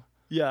one of them.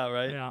 Yeah,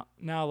 right. Yeah,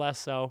 now less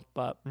so,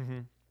 but Mm-hmm.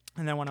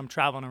 and then when I'm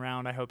traveling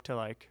around, I hope to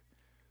like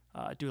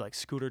do like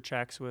scooter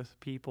checks with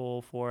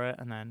people for it,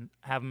 and then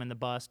have them in the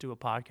bus, do a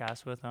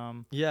podcast with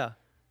them, Yeah.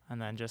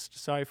 And then just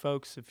sorry,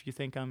 folks, if you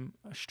think I'm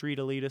a street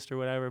elitist or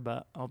whatever,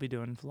 but I'll be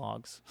doing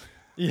vlogs.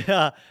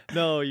 Yeah.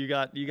 No, you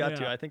got to.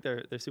 Yeah. I think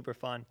they're super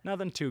fun.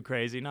 Nothing too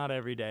crazy, not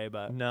every day,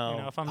 but No.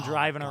 you know, if I'm Oh,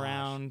 driving gosh.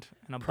 around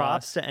in a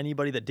Props bus, to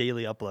anybody that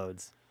daily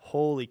uploads.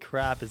 Holy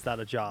crap, is that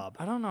a job?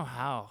 I don't know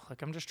how.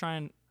 Like I'm just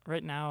trying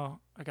right now.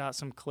 I got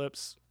some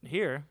clips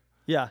here,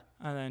 Yeah.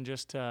 and then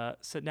just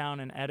sit down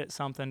and edit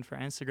something for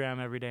Instagram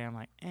every day. I'm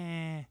like,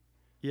 eh.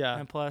 Yeah.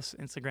 And plus,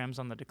 Instagram's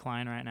on the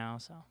decline right now,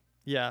 so.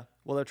 Yeah.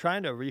 Well, they're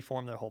trying to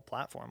reform their whole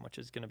platform, which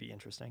is going to be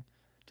interesting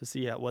to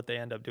see what they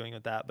end up doing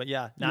with that. But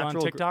yeah, You on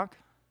TikTok?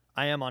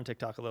 I am on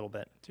TikTok a little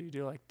bit. Do you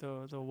do like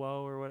the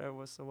whoa or whatever?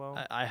 What's the whoa?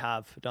 I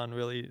have done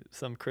really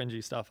some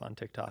cringy stuff on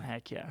TikTok,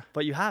 Heck yeah.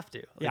 but you have to.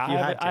 Like, Yeah, you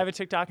I have a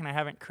TikTok and I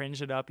haven't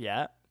cringed it up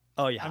yet.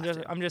 Oh, yeah.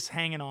 I'm just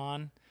hanging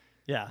on,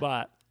 Yeah.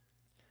 but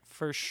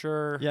for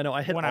sure. Yeah, no,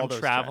 I hit when all I'm those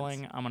traveling,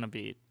 trends. I'm gonna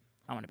be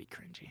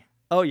cringy.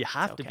 Oh, you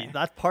have to be. okay.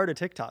 That's part of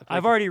TikTok.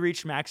 I've Like, already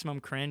reached maximum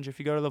cringe. If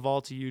you go to the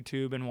vault of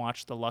YouTube and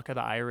watch the Luck of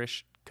the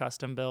Irish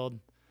custom build,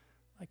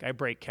 like I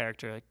break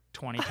character like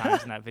 20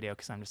 times in that video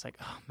because I'm just like,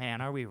 oh man,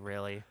 are we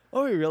really?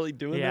 are we really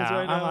doing Yeah, this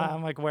right now?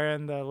 I'm like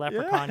wearing the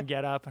leprechaun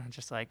getup, and I'm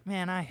just like,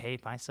 man, I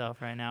hate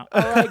myself right now. All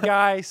right,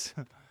 guys,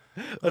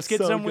 let's That's get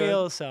so some good.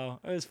 wheels. So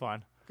it was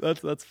fun.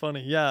 That's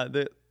funny. Yeah,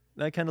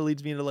 that kind of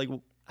leads me into like,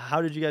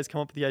 how did you guys come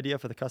up with the idea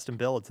for the custom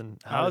builds and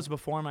That how? was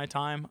before my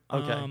time.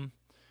 Okay.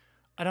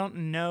 I don't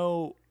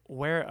know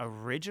where it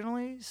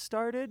originally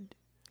started.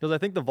 Because I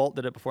think the Vault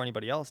did it before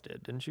anybody else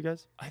did, didn't you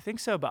guys? I think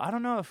so, but I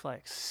don't know if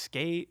like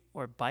skate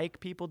or bike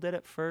people did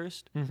it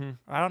first. Mm-hmm.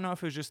 I don't know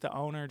if it was just the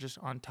owner just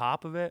on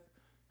top of it.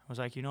 I was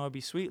like, you know, it'd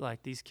be sweet.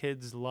 Like these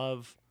kids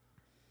love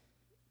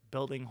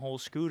building whole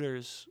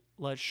scooters.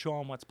 Let's show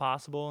them what's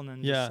possible and then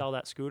Yeah. just sell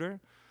that scooter.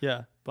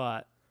 Yeah.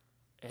 But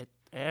it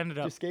ended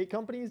Do up. skate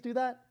companies do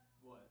that?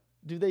 What?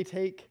 Do they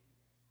take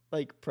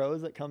like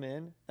pros that come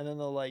in and then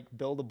they'll like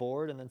build a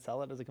board and then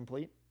sell it as a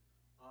complete?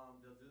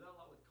 They'll do that a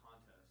lot with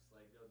contests.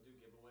 Like they'll do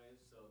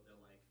giveaways, so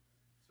they'll like,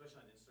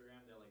 especially on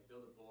Instagram, they'll like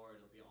build a board.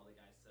 It'll be all the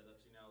guys'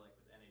 setups, you know, like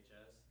with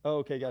NHS.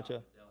 Oh, okay,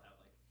 gotcha. They'll have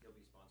like they'll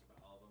be sponsored by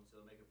all of them,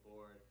 so they'll make a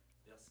board.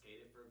 They'll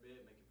skate it for a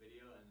bit, make a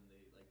video, and then they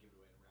like give it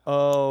away in a round.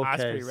 Oh,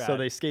 That's okay. pretty So rad.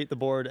 they skate the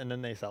board and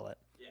then they sell it.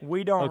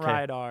 We don't Okay.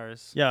 ride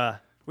ours.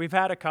 Yeah. We've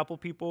had a couple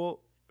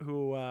people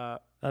who Yeah.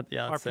 are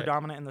That's sick.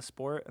 predominant in the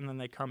sport, and then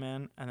they come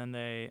in, and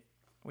then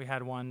we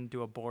had one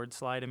do a board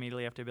slide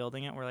immediately after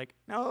building it. We're like,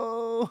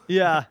 no.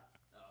 Yeah.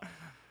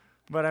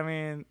 But I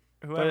mean,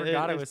 But whoever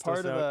got it it's was still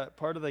part of stoked. the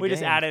part of the We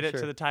just game, added for it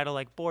sure. to the title,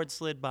 like board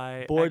slid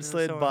by board X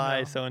slid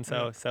by so-and-so. so and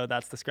so. Yeah. So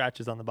that's the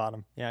scratches on the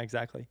bottom. Yeah,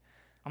 exactly.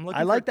 I'm looking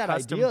I like for that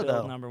custom idea, build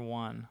though. number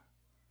 1.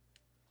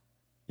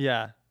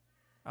 Yeah.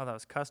 Oh, that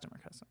was custom.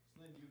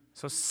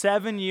 So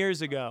 7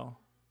 years ago.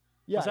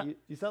 Yeah. that-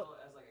 You sell So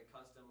as like a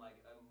custom, like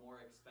a more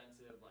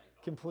expensive,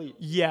 like complete.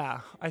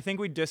 Yeah, I think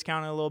we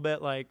discounted a little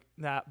bit like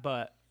that,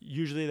 but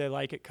usually they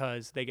like it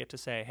because they get to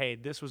say, hey,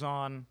 this was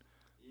on,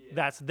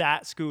 that's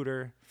that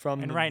scooter.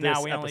 From And right now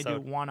this we only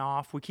episode. do one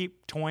off. We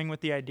keep toying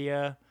with the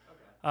idea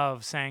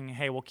of saying,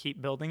 hey, we'll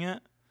keep building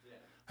it.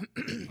 oh,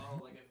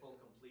 like a full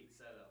complete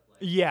setup, like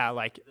Yeah,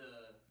 like, the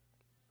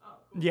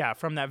cool. yeah,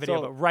 from that video.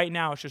 So- But right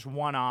now it's just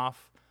one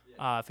off.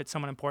 If it's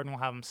someone important,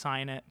 we'll have them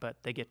sign it,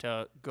 but they get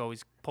to go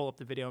always pull up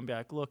the video and be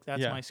like, look, that's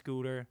Yeah. my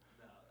scooter.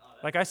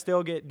 Like, I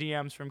still get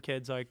DMs from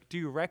kids like, do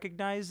you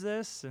recognize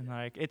this? And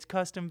like, it's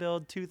custom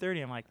build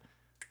 230. I'm like,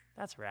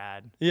 that's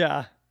rad.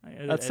 Yeah. Like,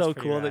 That's it's so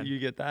pretty cool that rad. you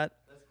get that.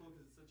 That's cool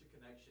because it's such a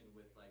connection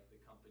with like the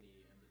company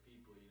and the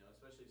people, you know,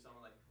 especially if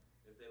someone like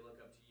if they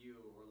look up to you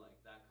or like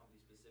that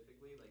company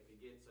specifically, like they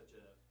get such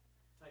a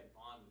tight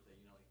bond with it,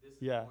 you know, like this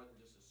is Yeah. more than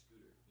just a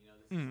scooter, you know,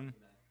 this is something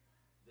that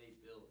they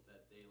built,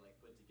 that they like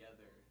put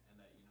together, and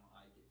that you know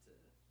I get to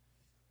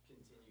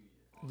continue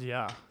it.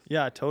 Yeah.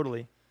 Yeah,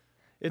 totally.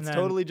 It's then-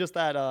 totally just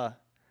that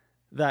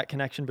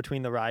connection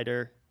between the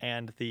rider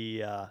and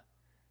the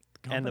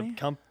Company?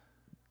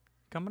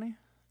 Company?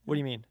 What do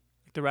you mean?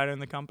 Like the rider in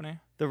the company?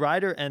 The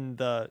rider and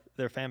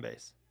their fan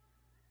base.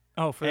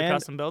 Oh, for the And-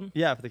 custom build?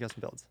 Yeah, for the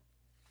custom builds.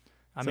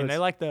 I So mean, they it's-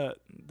 like the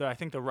I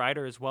think the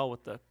rider as well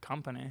with the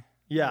company.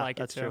 Yeah, I like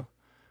that's it too. true.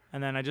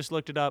 And then I just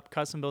looked it up.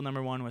 Custom build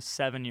number 1 was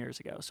 7 years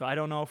ago. So I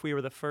don't know if we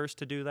were the first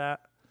to do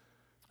that.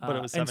 But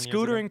it was and 7 years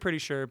ago. scootering, pretty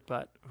sure,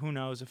 but who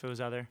knows if it was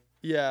other.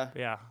 Yeah. But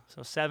yeah,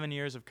 so 7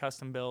 years of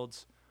custom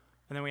builds.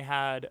 And then we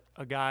had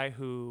a guy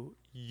who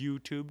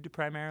YouTubed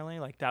primarily,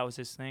 like that was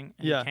his thing.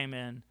 And Yeah. he came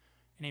in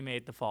and he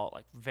made the vault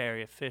like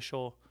very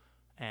official.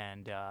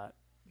 And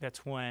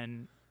that's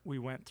when we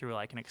went through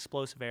like an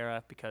explosive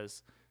era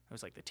because it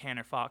was like the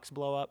Tanner Fox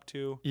blow up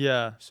too.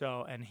 Yeah.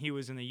 So, and he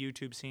was in the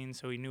YouTube scene,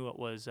 so he knew it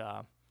was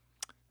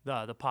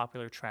the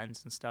popular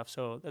trends and stuff.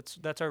 So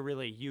that's our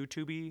really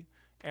YouTubey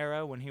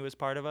era when he was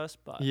part of us.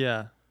 But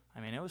Yeah. I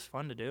mean, it was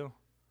fun to do.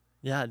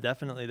 Yeah,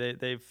 definitely.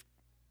 They've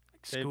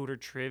Like They- scooter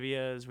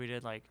trivias. We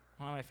did like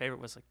one of my favorite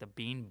was like the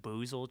Bean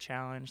Boozle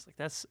challenge. Like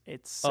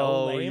it's so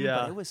Oh, lame, yeah.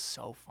 but it was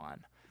so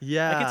fun.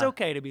 yeah. Like it's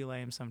okay to be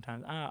lame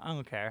sometimes. I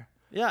don't care.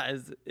 Yeah,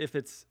 if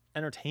it's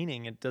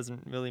entertaining, it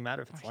doesn't really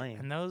matter if it's lame.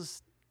 And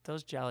those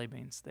those jelly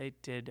beans, they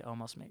did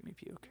almost make me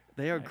puke.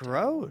 They are They're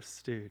terrible.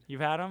 gross, dude.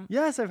 You've had them?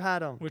 Yes, I've had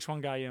them. Which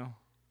one got you?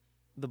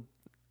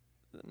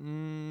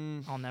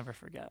 Mm, I'll never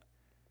forget.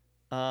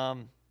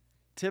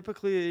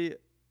 typically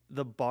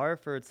the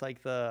barf, or it's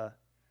like the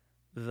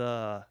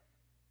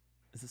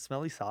is it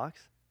smelly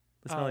socks?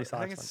 The smelly socks. I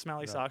think it's one.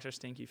 smelly No. socks or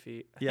stinky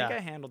feet. I Yeah. think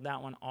I handled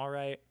that one all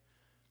right.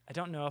 I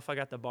don't know if I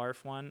got the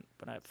barf one,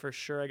 but for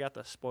sure I got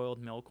the spoiled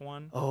milk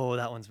one. Oh,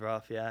 that one's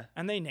rough. Yeah.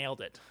 And they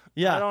nailed it.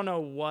 Yeah. I don't know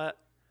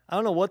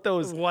what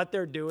those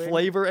they're doing.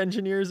 flavor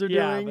engineers are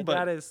yeah, doing,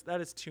 but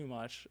that is too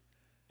much.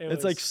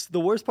 it's like the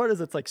worst part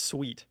is it's like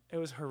sweet. it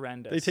was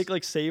horrendous. They take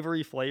like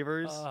savory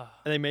flavors Ugh.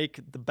 and they make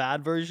the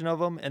bad version of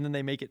them, and then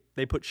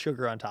they put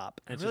sugar on top.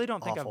 I It's really just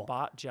don't think awful. I've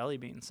bought jelly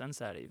beans since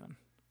that even.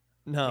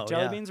 No, Like,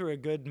 jelly yeah. beans were a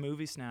good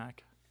movie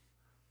snack.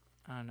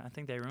 And I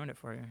think they ruined it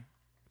for you.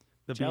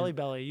 The Jelly bean-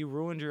 Belly, you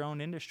ruined your own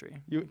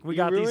industry. You- We you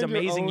got these ruined your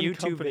amazing own YouTube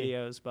company.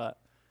 videos,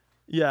 but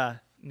Yeah.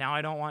 now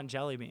I don't want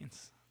jelly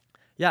beans.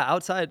 Yeah.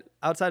 Outside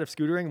of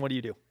scootering, what do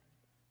you do?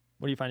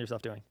 What do you find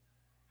yourself doing?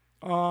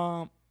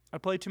 I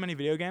play too many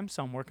video games,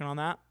 so I'm working on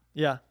that.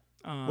 Yeah.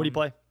 What do you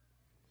play?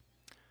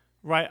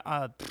 Right.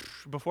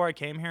 Before I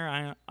came here,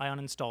 I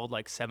uninstalled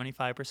like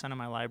 75% of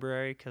my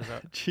library because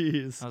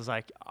Jeez. I was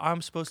like,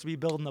 I'm supposed to be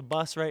building the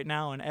bus right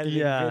now and editing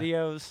Yeah.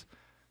 videos.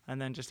 And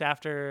then just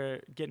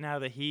after getting out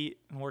of the heat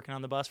and working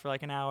on the bus for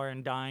like an hour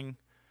and dying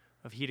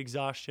of heat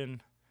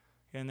exhaustion,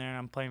 in there and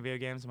I'm playing video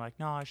games, I'm like,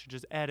 no, I should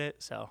just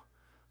edit. So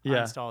I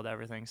Yeah. installed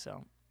everything.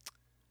 So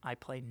I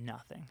play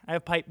nothing. I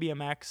have Pipe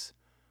BMX.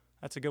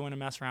 That's a good one to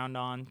mess around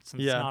on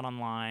since Yeah. it's not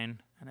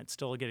online and it's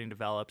still getting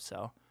developed.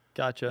 So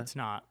Gotcha. it's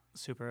not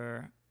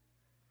super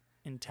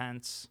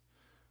intense.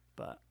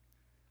 But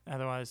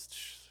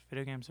otherwise,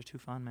 video games are too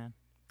fun, man.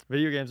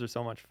 Video games are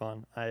so much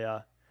fun.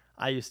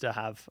 I used to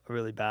have a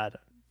really bad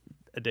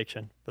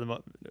addiction for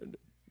the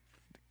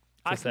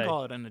I say. can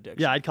call it an addiction.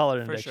 yeah, I'd call it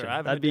an for addiction. sure. I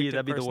have an that'd be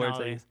addictive the words I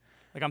personality. use.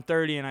 Like I'm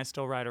 30 and I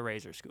still ride a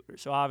Razor scooter.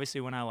 So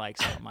obviously when I like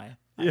something, I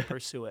Yeah.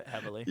 pursue it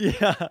heavily.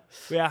 Yeah. But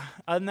yeah.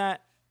 Other than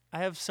that, I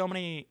have so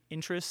many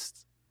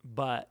interests,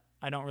 but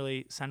I don't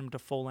really send them to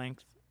full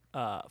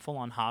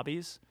on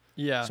hobbies.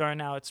 Yeah. So right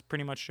now it's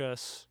pretty much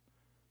just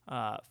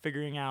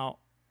figuring out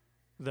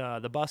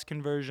the bus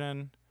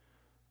conversion,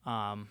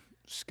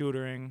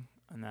 scootering,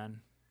 and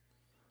then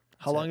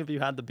How that's long it. have you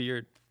had the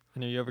beard?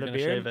 And are you ever The gonna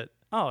beard? shave it?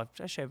 Oh,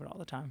 I shave it all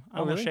the time. I Oh,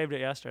 almost really? shaved it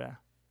yesterday.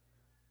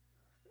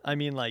 I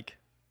mean, like,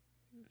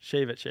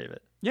 shave it.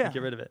 Yeah. Like,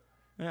 get rid of it.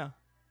 Yeah.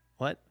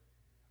 What?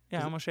 Yeah,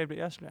 Is I it- almost shaved it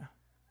yesterday.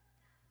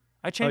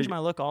 I change you- my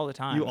look all the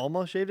time. You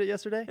almost shaved it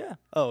yesterday? Yeah.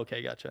 Oh,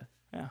 okay, gotcha.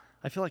 Yeah.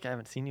 I feel like I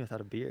haven't seen you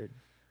without a beard.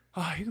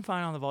 Oh, you can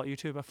find it on the Vault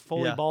YouTube. I'm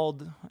fully Yeah.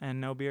 bald and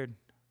no beard.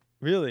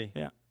 Really?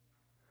 Yeah,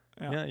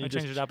 Yeah, you I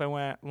just changed it up. I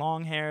went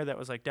long hair that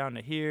was like down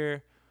to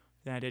here.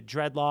 Then I did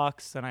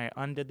dreadlocks. Then I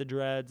undid the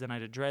dreads. Then I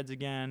did dreads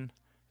again.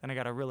 Then I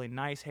got a really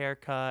nice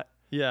haircut.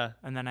 Yeah.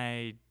 And then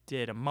I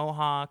did a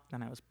mohawk.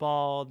 Then I was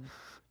bald.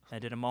 Then I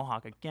did a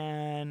mohawk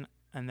again.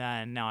 And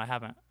then now I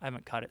haven't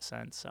cut it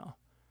since. So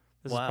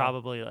this Wow. is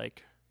probably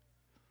like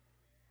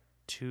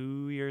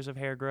 2 years of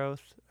hair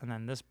growth. And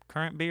then this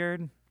current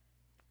beard,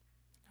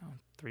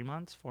 3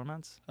 months, 4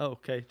 months. Oh,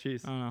 okay.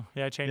 Jeez. I don't know.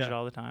 Yeah, I change it Yeah.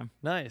 all the time.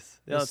 Nice.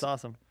 Yeah, This- that's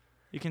awesome.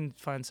 You can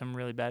find some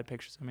really bad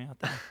pictures of me out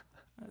there.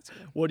 That's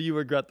good. What do you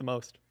regret the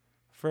most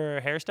For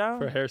hairstyle?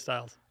 for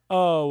hairstyles?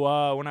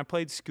 Oh, when I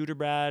played Scooter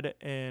Brad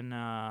in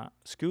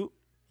Scoot or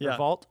Yeah.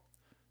 Vault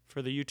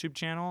for the YouTube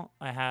channel,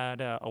 I had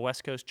a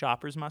West Coast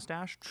Choppers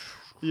mustache.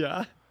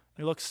 Yeah.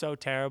 It looks so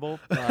terrible.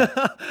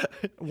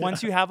 But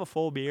once you have a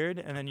full beard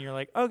and then you're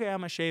like, okay, I'm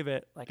going to shave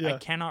it, like I Yeah.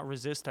 cannot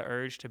resist the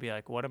urge to be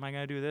like, what am I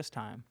going to do this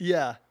time?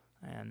 Yeah.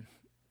 And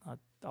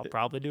I'll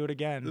probably do it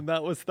again. And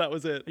that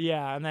was it.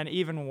 Yeah, and then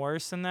even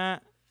worse than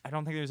that, I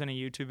don't think there's any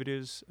YouTube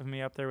videos of me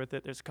up there with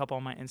it. There's a couple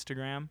on my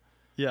Instagram.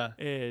 Yeah.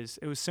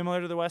 It was similar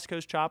to the West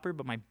Coast Chopper,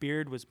 but my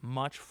beard was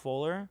much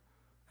fuller,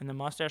 and the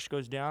mustache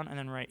goes down, and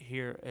then right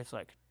here it's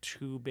like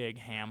two big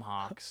ham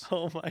hocks.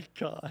 Oh my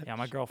god. Yeah,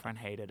 my girlfriend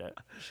hated it.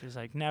 She's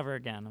like, never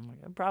again. I'm like,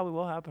 it probably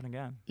will happen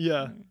again.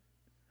 Yeah.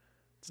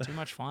 It's too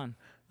much fun.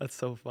 That's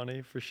so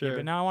funny for Yeah, sure.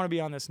 but now I want to be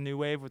on this new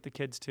wave with the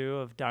kids too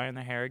of dyeing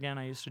the hair again.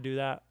 I used to do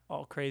that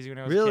all crazy when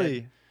I was a kid.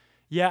 Really?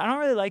 Yeah, I don't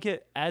really like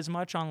it as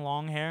much on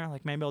long hair.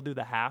 Like maybe I'll do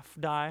the half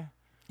dye.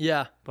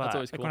 Yeah. But That's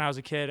always like cool. when I was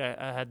a kid,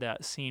 I had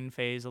that scene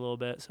phase a little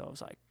bit, so I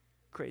was like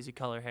crazy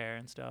color hair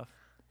and stuff.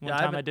 One Yeah, I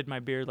time I haven't- did my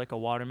beard like a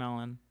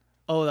watermelon.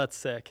 Oh, that's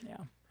sick. Yeah,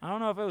 I don't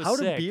know if it was How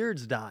sick. do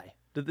beards die?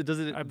 Does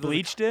it? I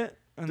bleached it,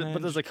 and then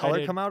But does the just color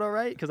tried to- come out all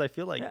right? Because I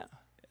feel like Yeah,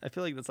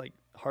 that's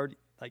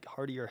like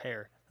hardier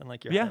hair than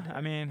like your yeah. head.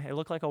 I mean, it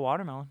looked like a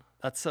watermelon.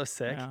 That's so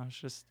sick. Yeah, it's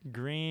just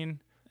green.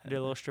 I did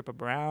a little strip of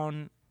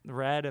brown,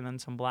 red, and then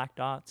some black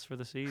dots for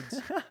the seeds.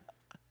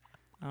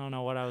 I don't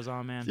know what I was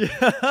on, man. Yeah.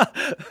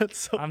 That's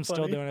so I'm still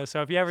funny. doing it.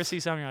 So if you ever see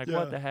something, you're like, Yeah.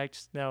 what the heck?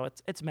 Just, no,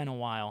 it's been a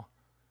while.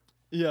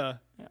 Yeah.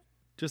 Yeah.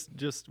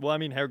 Just well, I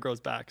mean, hair grows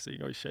back, so you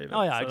can always shave it.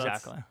 Oh, yeah, So that's-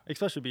 exactly.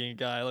 Especially being a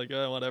guy, like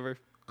whatever.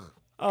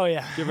 Oh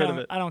yeah, Get rid of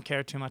it. I don't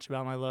care too much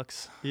about my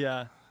looks.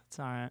 Yeah. It's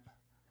all right.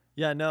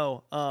 Yeah.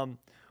 No.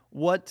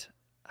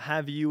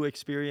 have you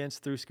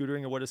experienced through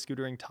scootering, or what has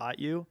scootering taught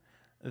you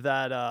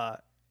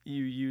that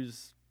you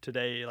use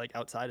today, like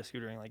outside of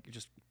scootering, like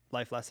just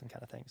life lesson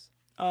kind of things?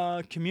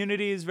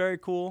 Community is very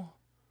cool.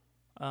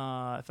 If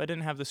I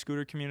didn't have the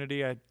scooter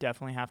community, I'd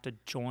definitely have to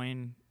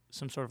join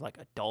some sort of like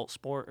adult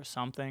sport or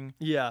something.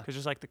 Yeah. Because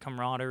just like the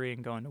camaraderie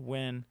and going to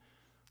win.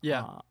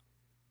 Yeah.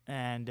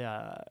 And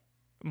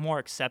more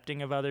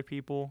accepting of other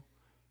people.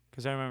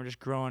 Because I remember just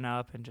growing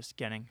up and just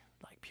getting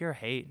like pure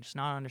hate and just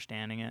not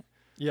understanding it.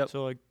 Yep.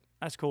 So like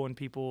that's cool when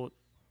people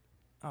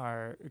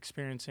are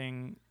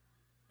experiencing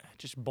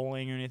just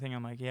bullying or anything.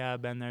 I'm like, yeah,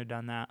 I've been there,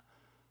 done that.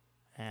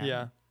 And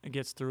Yeah. it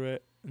gets through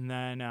it. And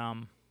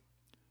then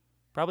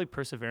probably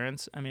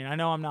perseverance. I mean, I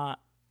know I'm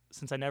not,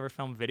 since I never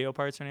filmed video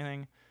parts or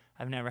anything,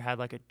 I've never had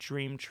like a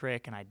dream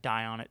trick and I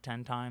die on it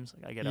 10 times.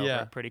 Like I get over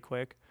Yeah. it pretty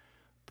quick.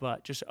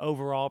 But just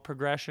overall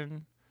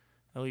progression,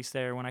 at least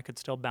there when I could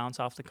still bounce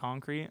off the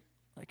concrete,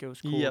 like it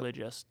was cool Yep.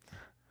 to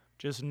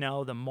just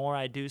know the more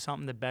I do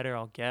something, the better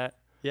I'll get.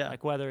 Yeah.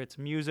 Like whether it's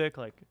music,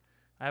 like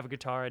I have a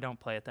guitar, I don't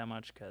play it that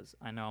much because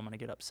I know I'm going to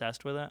get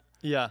obsessed with it.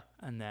 Yeah.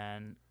 And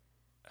then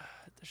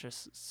there's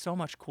just so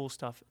much cool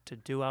stuff to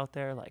do out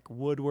there, like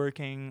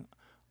woodworking,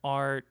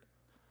 art,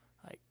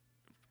 like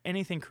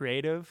anything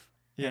creative.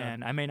 Yeah.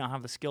 And I may not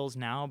have the skills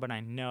now, but I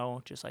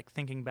know just like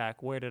thinking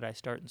back, where did I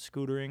start in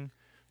scootering?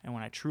 And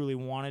when I truly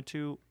wanted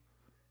to,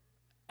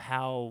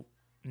 how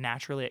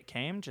naturally it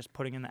came, just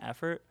putting in the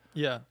effort.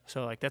 Yeah.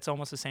 So like that's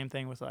almost the same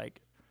thing with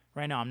like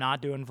right now I'm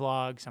not doing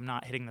vlogs, I'm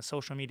not hitting the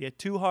social media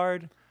too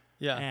hard.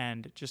 Yeah.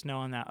 And just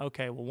knowing that,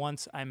 okay, well,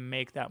 once I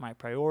make that my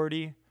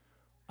priority,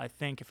 I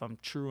think if I'm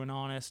true and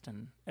honest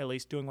and at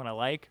least doing what I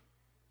like,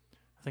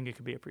 I think it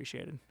could be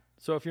appreciated.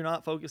 So if you're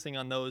not focusing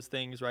on those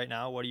things right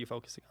now, what are you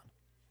focusing on?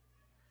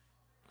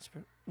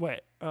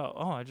 Wait,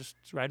 I just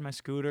ride my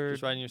scooter,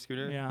 Just riding your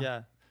scooter? Yeah.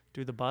 Yeah.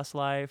 do the bus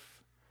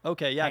life.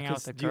 Okay. Yeah. Hang out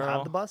 'Cause with the do you have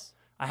girl. the bus?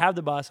 I have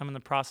the bus. I'm in the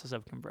process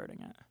of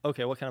converting it.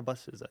 Okay. What kind of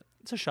bus is it?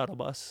 It's a shuttle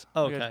bus.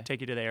 Oh, We gotta okay.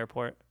 take you to the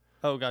airport.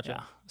 Oh, gotcha.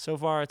 Yeah. So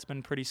far, it's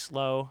been pretty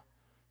slow.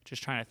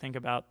 Just trying to think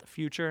about the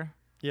future.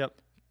 Yep.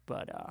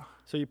 But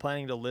So you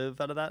planning to live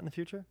out of that in the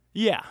future?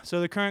 yeah. So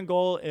the current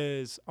goal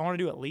is I want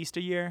to do at least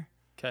a year.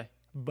 Okay.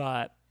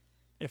 But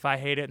if I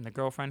hate it and the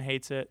girlfriend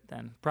hates it,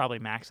 then probably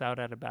max out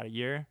at about a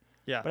year.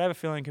 Yeah. But I have a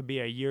feeling it could be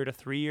a year to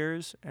 3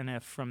 years. And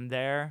if from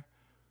there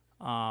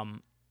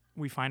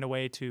we find a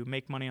way to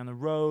make money on the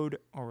road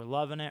or we're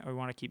loving it or we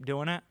want to keep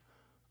doing it,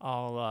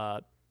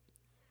 I'll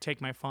take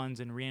my funds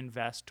and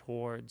reinvest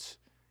towards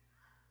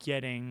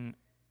getting,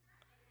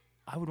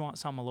 I would want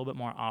something a little bit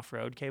more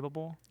off-road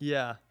capable,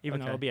 Yeah. even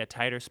though okay. it'll be a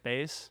tighter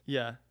space.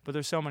 Yeah. But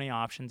there's so many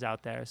options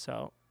out there.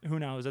 So who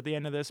knows? At the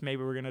end of this,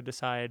 maybe we're going to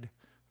decide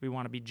we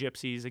want to be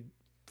gypsies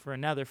for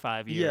another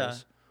 5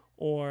 years. Yeah.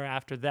 Or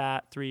after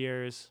that, 3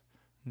 years,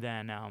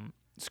 then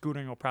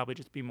scootering will probably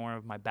just be more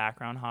of my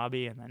background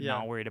hobby and then Yeah.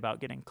 not worried about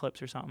getting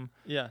clips or something.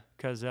 Yeah.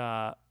 Because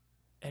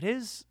it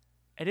is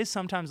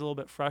sometimes a little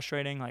bit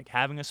frustrating, like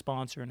having a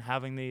sponsor and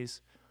having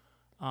these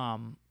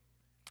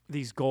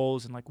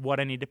goals and like what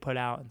I need to put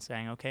out and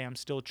saying, okay, I'm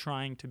still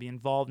trying to be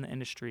involved in the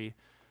industry.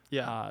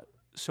 Yeah.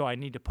 So I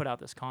need to put out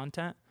this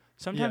content.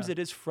 Sometimes Yeah. it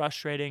is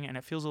frustrating and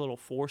it feels a little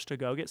forced to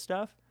go get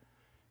stuff.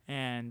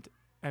 And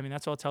I mean,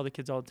 that's what I'll tell the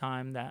kids all the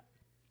time, that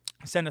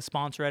send a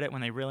sponsor edit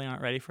when they really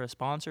aren't ready for a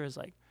sponsor is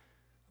like,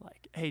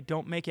 hey,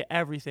 don't make it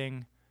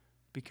everything,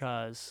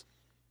 because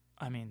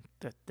I mean,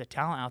 the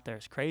talent out there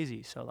is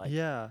crazy. So like,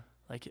 yeah.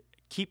 like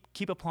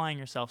keep applying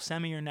yourself.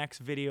 Send me your next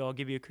video. I'll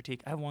give you a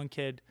critique. I have one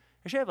kid.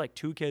 Actually, I have like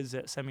 2 kids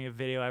that send me a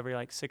video every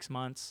like 6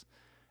 months,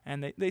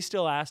 and they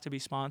still ask to be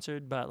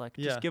sponsored, but like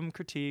Yeah. just give them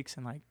critiques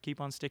and like keep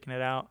on sticking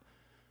it out.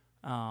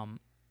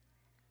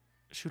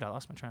 Shoot, I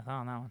lost my train of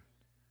thought on that one.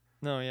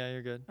 No, yeah,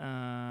 you're good.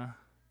 Uh,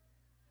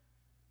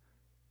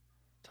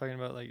 Talking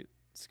about like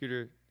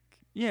scooter.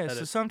 yeah. So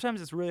Edit.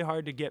 sometimes it's really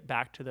hard to get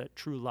back to the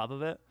true love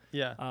of it.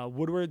 Yeah.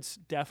 Woodward's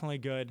definitely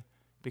good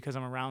because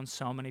I'm around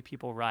so many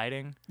people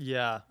riding.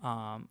 Yeah.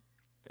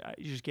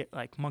 You just get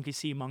like monkey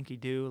see, monkey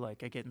do.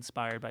 Like I get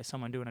inspired by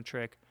someone doing a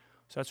trick,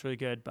 so that's really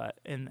good. But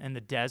in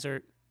the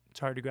desert, it's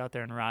hard to go out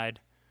there and ride.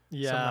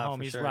 Yeah. Some for of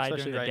the homies sure. ride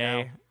Especially during the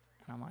right day,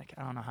 and I'm like,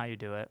 I don't know how you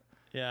do it.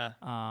 Now.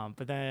 Yeah.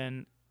 But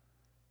then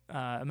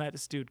I met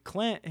this dude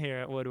Clint here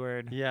at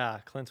Woodward, Yeah.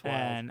 Clint's wild.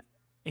 and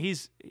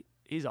he's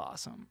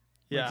awesome.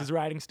 Yeah. Like his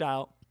riding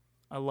style,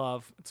 I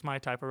love. It's my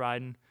type of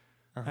riding.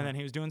 Uh-huh. And then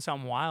he was doing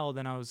something wild,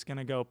 and I was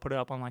gonna go put it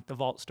up on like the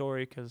Vault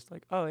story, because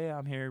like, oh yeah,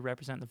 I'm here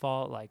representing the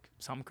Vault, like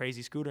something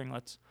crazy scootering.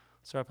 Let's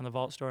start up on the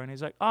Vault story. And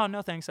he's like, oh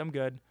no, thanks, I'm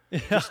good.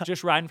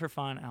 Just riding for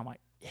fun. And I'm like,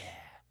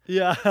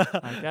 Yeah.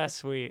 like that's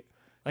sweet.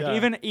 Like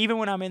Yeah. even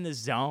when I'm in the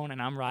zone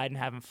and I'm riding,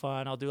 having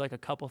fun, I'll do like a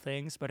couple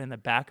things, but in the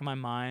back of my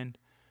mind,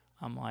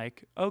 I'm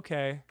like,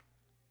 okay,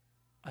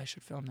 I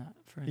should film that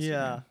for Instagram.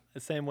 Yeah.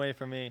 The same way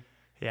for me.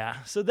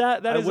 Yeah. So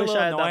that I is a wish little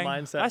I had that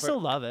annoying. mindset I for-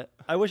 still love it.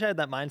 I wish I had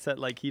that mindset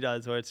like he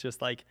does, where it's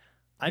just like,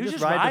 I He was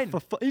just just ride riding.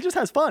 for fun. He just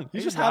has fun.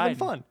 He's just having riding.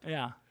 fun.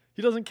 Yeah.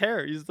 He doesn't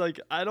care. He's like,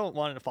 I don't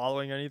want it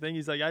following or anything.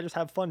 He's like, I just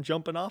have fun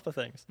jumping off of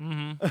things.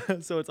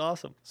 Mm-hmm. So it's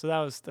awesome. So that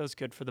was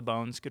good for the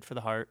bones, good for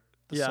the heart.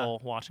 the Yeah.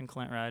 soul watching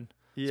Clint ride.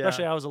 Yeah.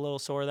 Especially I was a little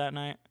sore that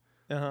night.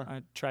 Uh-huh.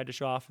 I tried to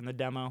show off in the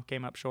demo,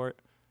 came up short,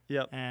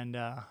 Yep. and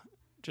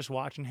just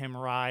watching him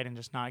ride and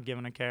just not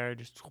giving a care,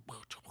 just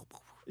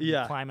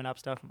Yeah. climbing up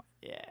stuff. I'm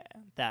like, yeah,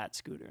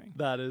 that's scootering.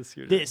 That is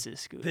scootering. This is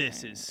scootering.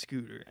 This is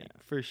scootering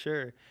for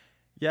sure.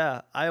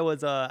 Yeah, I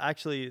was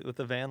actually with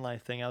the van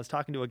life thing. I was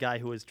talking to a guy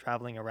who was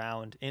traveling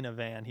around in a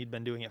van. He'd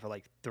been doing it for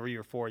like 3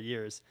 or 4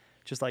 years,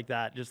 just like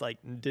that. Just like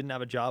didn't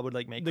have a job, would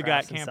like make The guy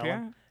at crafts and Camp sell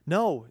 'em. here?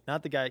 No,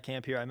 not the guy at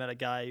Camp Here. I met a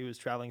guy who was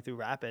traveling through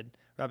Rapid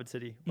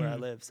City, where I Mhm.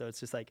 live. So it's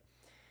just like,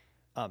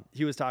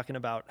 he was talking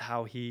about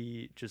how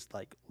he just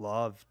like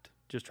loved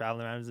just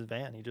traveling around in his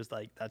van. He just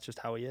like that's just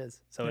how he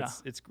is. So Yeah.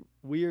 it's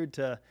weird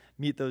to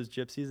meet those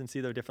gypsies and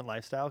see their different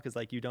lifestyle because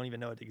like you don't even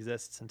know it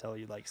exists until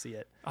you like see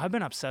it. I've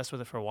been obsessed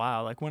with it for a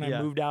while. Like when Yeah.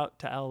 I moved out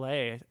to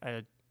LA,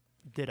 I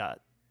did a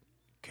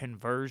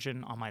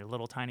conversion on my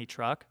little tiny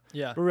truck.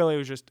 Yeah. But really, it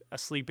was just a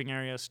sleeping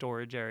area,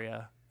 storage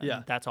area. and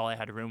Yeah. That's all I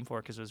had room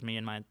for because it was me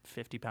and my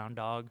 50-pound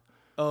dog.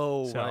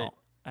 Oh, So, right.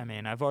 I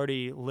mean, I've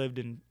already lived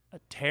in a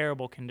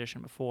terrible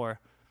condition before.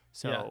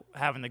 So Yeah.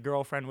 having the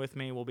girlfriend with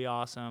me will be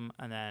awesome.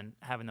 And then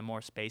having the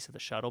more space at the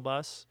shuttle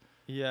bus,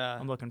 Yeah.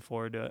 I'm looking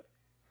forward to it.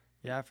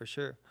 Yeah, for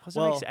sure. Plus, it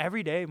Well, makes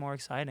every day more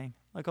exciting.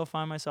 Like I'll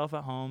find myself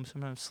at home,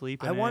 sometimes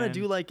sleeping I want to in,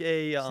 do like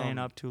a staying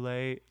up too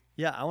late.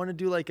 Yeah, I want to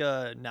do like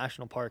a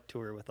national park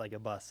tour with like a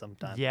bus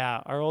sometime.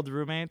 Yeah, our old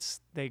roommates,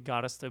 they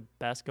got us the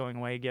best going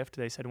away gift.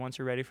 They said once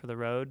you're ready for the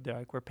road, they're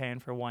like, we're paying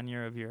for 1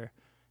 year of your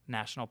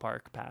national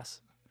park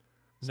pass.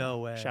 No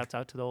way. Shouts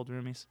out to the old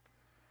roomies.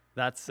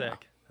 That's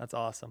sick. That's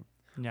awesome.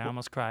 Yeah, I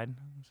almost cried.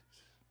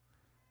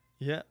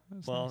 Yeah.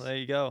 That's Well, nice. there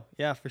you go.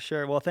 Yeah, for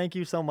sure. Well, thank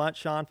you so much,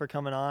 Sean, for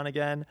coming on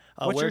again.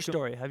 What's where your can-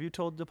 story? Have you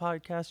told the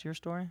podcast your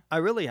story? I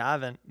really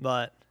haven't,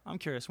 but I'm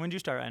curious. When did you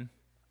start riding?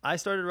 I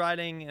started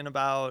riding in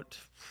about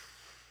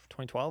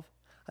 2012,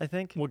 I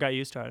think. What got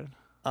you started?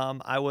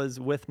 I was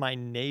with my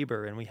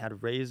neighbor and we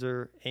had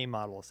Razor A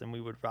models and we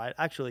would ride.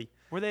 Actually,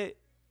 Were they,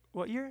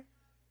 what year?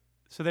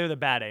 So they were the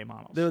bad A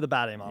models. they were the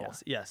bad A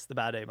models. Yes, the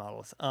bad A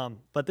models.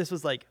 But this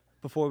was like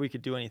before we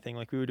could do anything.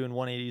 Like we were doing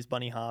 180s,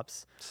 bunny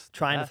hops,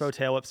 trying to throw best.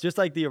 tail whips, just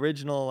like the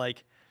original,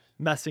 like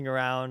messing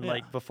around. Yeah.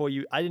 Like before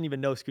I didn't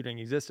even know scootering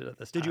existed at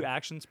this time. Did you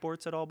action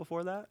sports at all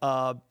before that?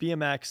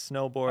 BMX,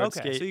 snowboard,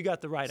 Okay, so you got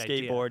the right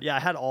idea. skateboard. Yeah,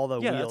 I had all the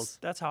Yeah, wheels.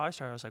 that's how I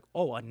started. I was like,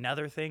 oh,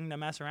 another thing to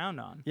mess around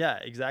on. Yeah,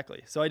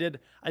 exactly. So I did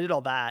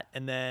all that,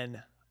 and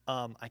then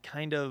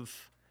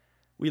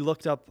we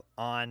looked up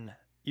on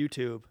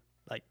YouTube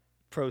like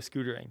pro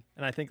scootering,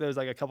 and I think there was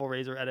like a couple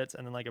Razor edits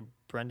and then like a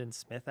Brendan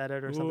Smith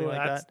edit or something Ooh,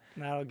 like that.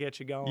 That'll get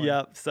you going.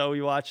 Yep. So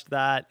we watched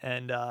that,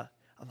 and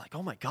I'm like,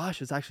 oh my gosh,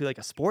 there's actually like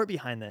a sport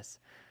behind this.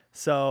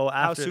 So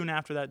How after soon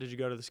after that did you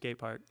go to the skate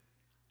park?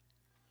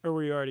 Or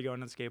were you already going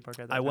to the skate park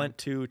at that I time? went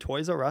to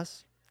Toys R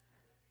Us,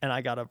 and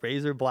I got a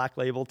Razor Black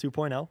Label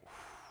 2.0,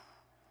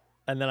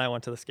 and then I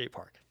went to the skate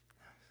park.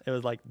 It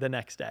was like the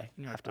next day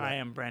You're like, after I that.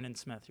 am Brandon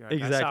Smith. You're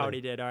like, I Exactly. saw what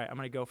he did. All right, I'm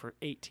going to go for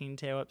 18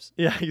 tail ups,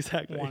 Yeah,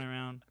 exactly. one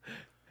around.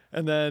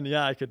 And then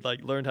I could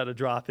like learn how to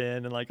drop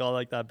in and like all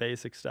like that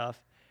basic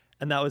stuff.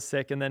 And that was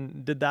sick. And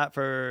then did that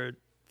for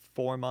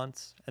 4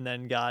 months and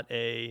then got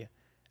a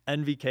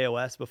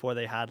NV-KOS before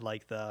they had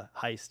like the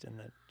heist and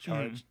the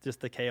charge, just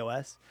the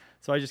KOS.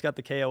 So I just got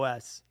the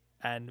KOS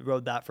and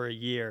rode that for a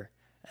year.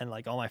 And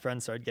like all my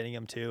friends started getting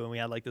them too. And we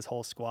had like this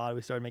whole squad.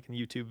 We started making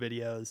YouTube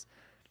videos.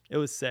 It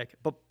was sick.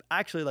 But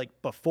actually,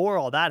 like before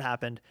all that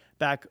happened,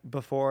 back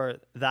before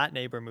that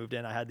neighbor moved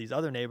in, I had these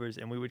other neighbors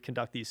and we would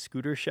conduct these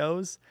scooter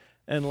shows.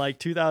 And like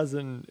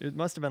 2000, it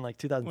must have been like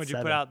 2007. Would you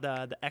put out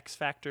the X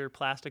Factor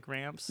plastic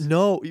ramps?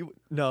 No,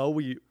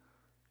 we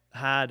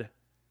had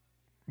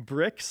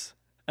bricks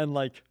and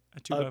like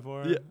A 2x4? yeah,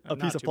 Or a not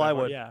piece of 2x4,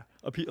 plywood. Yeah.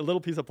 A little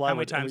piece of How plywood.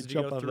 many and times we'd did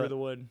you jump go over through that. the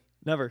wood?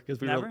 Never,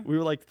 because Never? we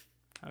were like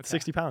Okay.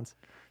 60 pounds,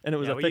 and it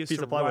was Yeah, a we thick used piece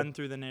to of plywood. run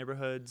through the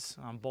neighborhoods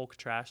on bulk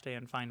trash day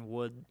and find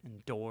wood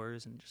and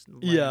doors and just lay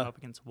Yeah. them up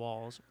against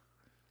walls.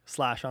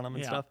 Slash on them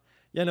and Yeah. stuff.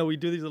 Yeah, no, we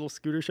do these little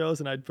scooter shows,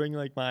 and I'd bring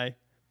like my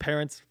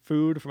parents'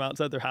 food from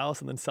outside their house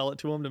and then sell it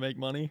to them to make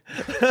money.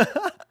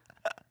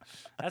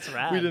 That's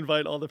rad. We'd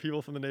invite all the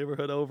people from the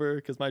neighborhood over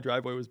because my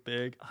driveway was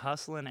big.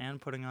 Hustling and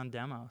putting on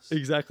demos.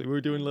 Exactly, we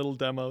were doing little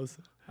demos.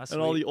 That's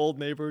And all sweet. the old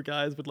neighbor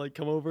guys would like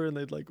come over and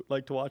they'd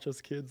like to watch us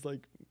kids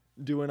like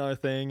doing our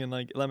thing and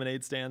like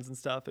lemonade stands and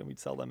stuff, and we'd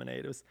sell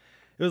lemonade. It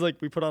was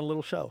like we put on a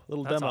little show,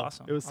 little That's demo.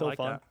 awesome. It was I so like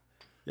fun. that.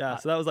 Yeah,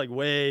 so that was like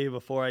way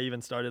before I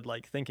even started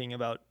like thinking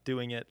about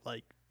doing it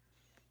like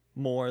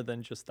more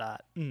than just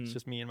that. It's Mm.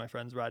 just me and my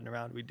friends riding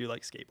around. We'd do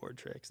like skateboard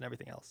tricks and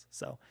everything else.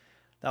 So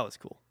that was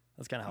cool.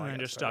 That's kind of how And I then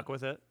got just started. stuck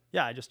with it.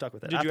 Yeah, I just stuck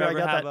with it. Did After you I ever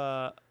got have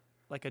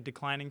that, a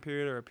declining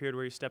period or a period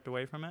where you stepped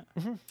away from it?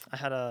 I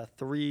had a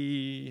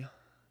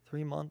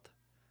 3-month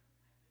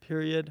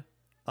period.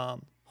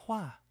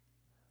 Why?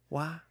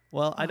 Why?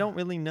 Well, I don't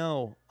really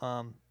know.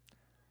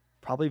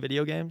 Probably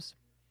video games.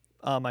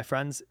 My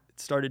friends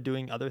started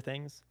doing other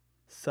things,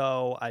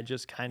 so I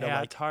just kind of Yeah,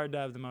 like it's hard to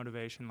have the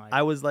motivation. Like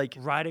I was like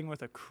riding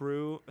with a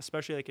crew,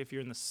 especially like if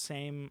you're in the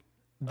same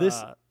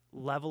this.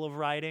 level of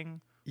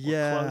riding, or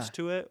Yeah. close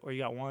to it, or you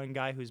got one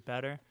guy who's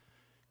better.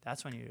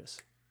 That's when you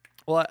just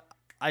Well,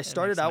 I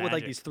started makes out with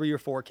like magic. these 3 or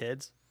 4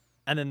 kids,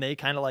 and then they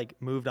kind of like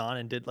moved on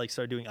and did like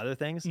start doing other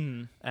things.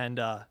 Mm. And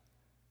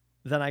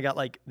then I got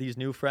like these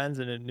new friends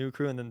and a new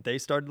crew, and then they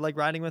started like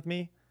riding with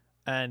me.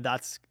 And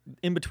that's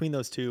in between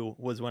those two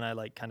was when I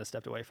like kind of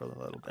stepped away for a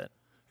little bit.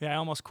 Yeah, I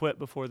almost quit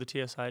before the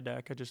TSI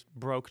deck. I just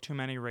broke too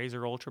many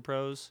Razor Ultra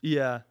Pros.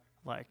 Yeah.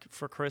 Like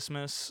for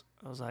Christmas,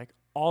 I was like,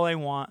 all I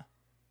want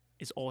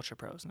is Ultra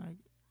Pros. And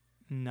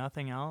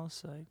nothing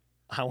else. Like,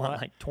 I want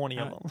What? like 20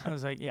 of them. I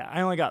was like, yeah,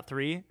 I only got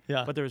 3.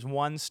 Yeah. But there was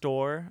one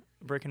store,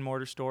 brick and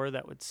mortar store,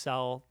 that would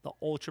sell the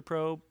Ultra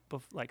Pro,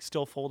 like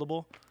still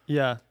foldable.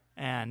 Yeah.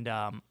 And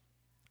I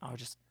would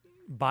just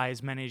buy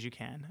as many as you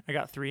can. I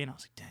got 3, and I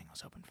was like, dang, I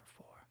was hoping for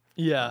 4.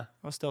 Yeah.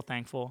 I was still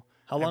thankful.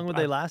 How long would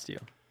they last you?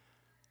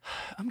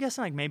 I'm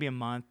guessing like maybe a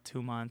month,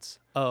 2 months.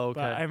 Oh,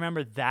 okay. But I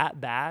remember that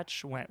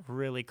batch went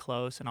really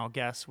close, and I'll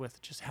guess with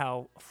just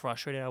how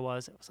frustrated I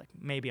was, it was like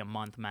maybe a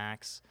month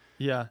max.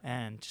 Yeah.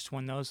 And just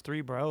when those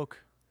 3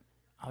 broke,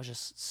 I was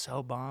just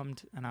so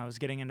bummed, and I was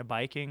getting into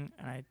biking,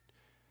 and I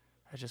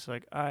just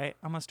like, all right,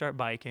 I'm gonna start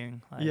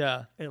biking. Like,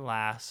 Yeah. it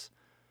lasts.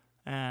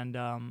 And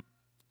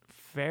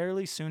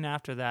fairly soon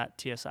after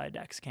that, TSI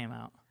decks came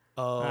out.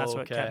 Oh, And that's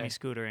what kept okay. me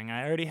scootering.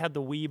 I already had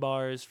the Wii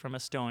bars from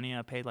Estonia.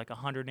 I paid like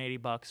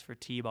 $180 for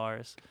T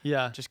bars,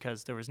 Yeah. just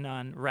because there was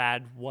none.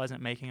 Rad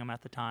wasn't making them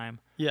at the time,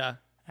 Yeah.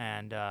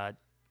 and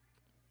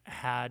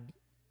had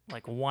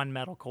like one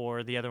metal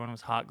core. The other one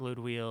was hot glued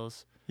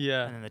wheels.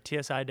 Yeah. And then the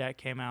TSI deck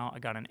came out. I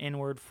got an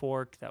inward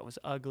fork that was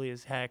ugly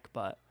as heck,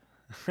 but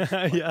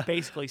Yeah.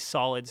 basically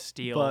solid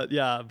steel. But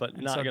not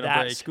and so gonna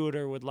that break.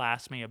 scooter would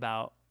last me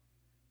about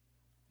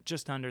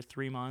just under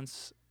 3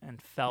 months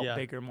and felt Yeah.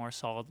 bigger, more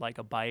solid like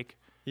a bike.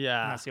 And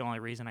Yeah. that's the only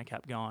reason I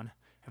kept going.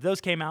 If those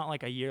came out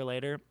like a year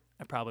later,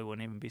 I probably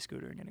wouldn't even be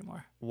scootering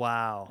anymore.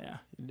 Wow. Yeah.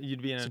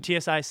 You'd be in So a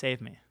TSI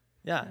saved me.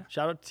 yeah.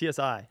 Shout out to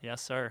TSI.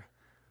 Yes, sir.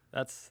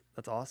 That's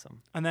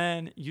awesome. And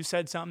then you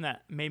said something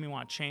that made me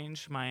want to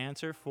change my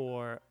answer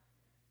for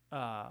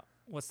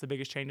what's the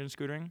biggest change in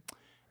scootering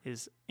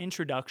is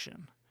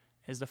introduction.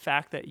 Is the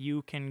fact that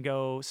you can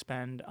go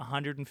spend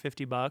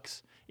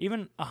 $150,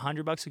 even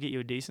 $100 will get you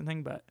a decent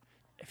thing, but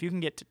if you can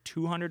get to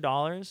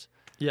 $200,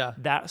 Yeah.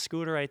 that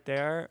scooter right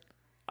there,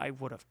 I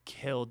would have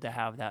killed to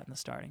have that in the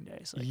starting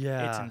days. Like, it's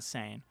Yeah.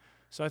 insane.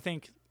 So I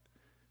think,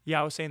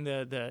 yeah, I was saying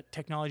the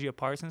technology of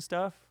parts and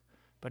stuff,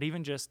 but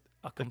even just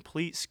a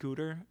complete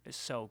scooter is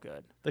so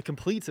good. The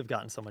completes have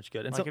gotten so much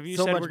good and Like so, if you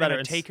so said much we're better.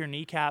 gonna It's- take your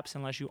kneecaps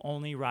unless you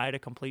only ride a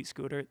complete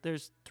scooter,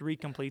 there's 3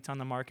 completes on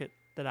the market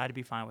that I'd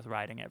be fine with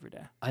riding every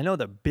day. I know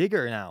they're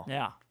bigger now,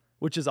 Yeah.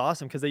 which is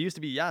awesome because they used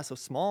to be so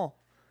small,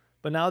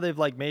 but now they've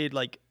like made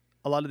like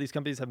a lot of these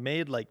companies have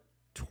made like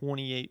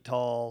 28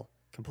 tall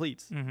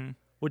completes, Mm-hmm.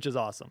 which is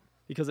awesome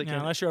because it Yeah, can.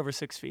 unless you're over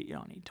 6 feet, you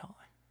don't need taller.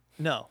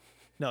 No,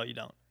 you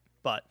don't.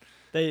 But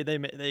they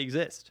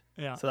exist.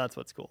 Yeah. So that's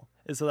what's cool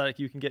is so that like,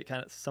 you can get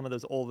kind of some of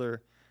those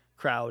older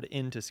crowd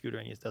into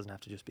scootering. It doesn't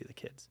have to just be the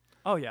kids.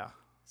 Oh yeah.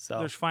 So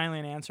There's finally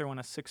an answer when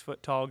a 6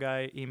 foot tall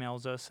guy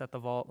emails us at the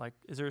vault like,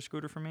 "Is there a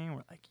scooter for me?" And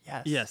we're like,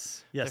 "Yes,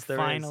 yes, there there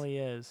finally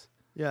is."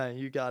 Yeah,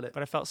 you got it.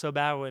 But I felt so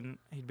bad when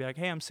he'd be like,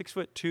 "Hey, I'm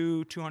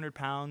 6'2", 200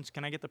 pounds.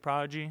 Can I get the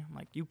Prodigy?" I'm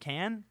like, "You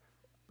can,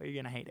 but you're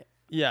gonna hate it."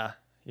 Yeah,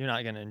 you're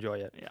not gonna enjoy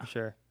it Yeah. for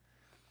sure.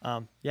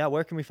 Yeah,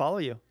 where can we follow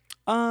you?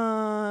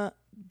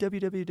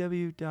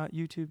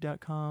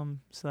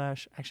 www.youtube.com/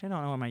 actually, I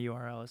don't know what my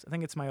URL is. I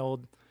think it's my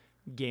old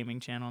gaming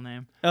channel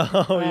name.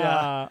 Oh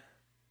yeah,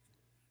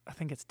 I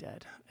think it's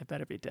dead. It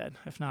better be dead.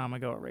 If not, I'm gonna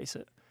go erase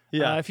it.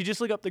 yeah, If you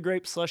just look up the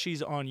Grape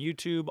Slushies on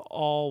YouTube,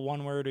 all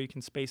one word, or you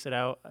can space it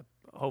out.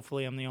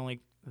 Hopefully, I'm the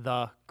only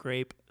the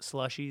Grape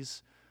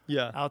Slushies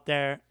yeah. out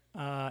there.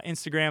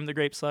 Instagram, the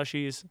Grape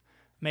Slushies.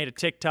 Made a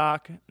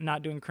TikTok.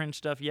 Not doing cringe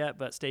stuff yet,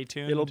 but stay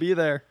tuned. It'll be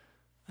there.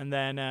 And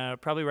then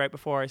probably right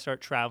before I start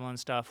traveling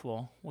stuff,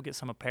 we'll get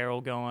some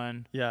apparel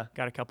going. Yeah,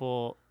 Got a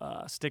couple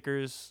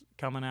stickers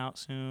coming out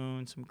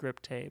soon, some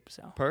grip tape.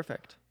 So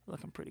perfect.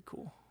 looking pretty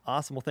cool.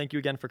 Awesome. Well, thank you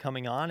again for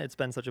coming on. It's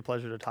been such a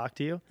pleasure to talk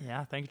to you.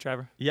 Yeah, thank you,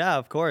 Trevor. Yeah,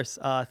 of course.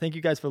 Thank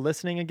you guys for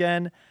listening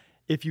again.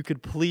 If you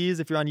could please,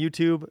 if you're on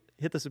YouTube,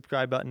 hit the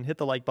subscribe button, hit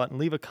the like button,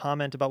 leave a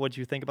comment about what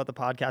you think about the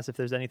podcast. If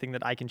there's anything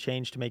that I can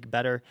change to make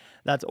better,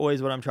 that's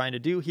always what I'm trying to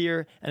do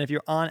here. And if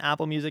you're on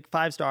Apple Music,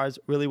 5 stars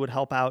really would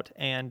help out,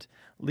 and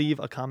leave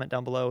a comment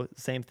down below.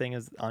 Same thing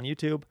as on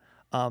YouTube.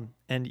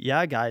 And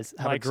yeah, guys,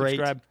 have Like, a great.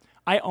 subscribe.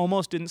 I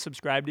almost didn't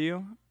subscribe to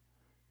you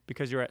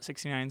because you're at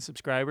 69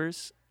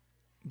 subscribers.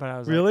 But I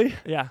was like, Really?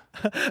 yeah.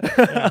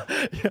 Yeah.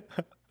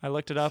 I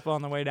looked it up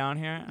on the way down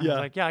here. And I Yeah. was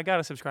like, yeah, I got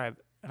to subscribe.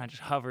 And I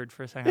just hovered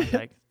for a second. I was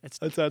like, it's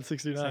That's at It's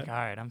 69. like, all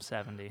right, I'm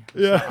 70.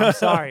 Yeah. I'm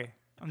sorry.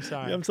 I'm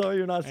sorry. Yeah, I'm sorry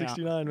you're not Yeah.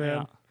 69, man.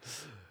 Yeah.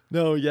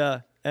 No,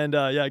 yeah. And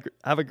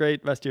have a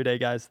great rest of your day,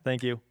 guys.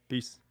 Thank you.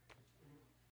 Peace.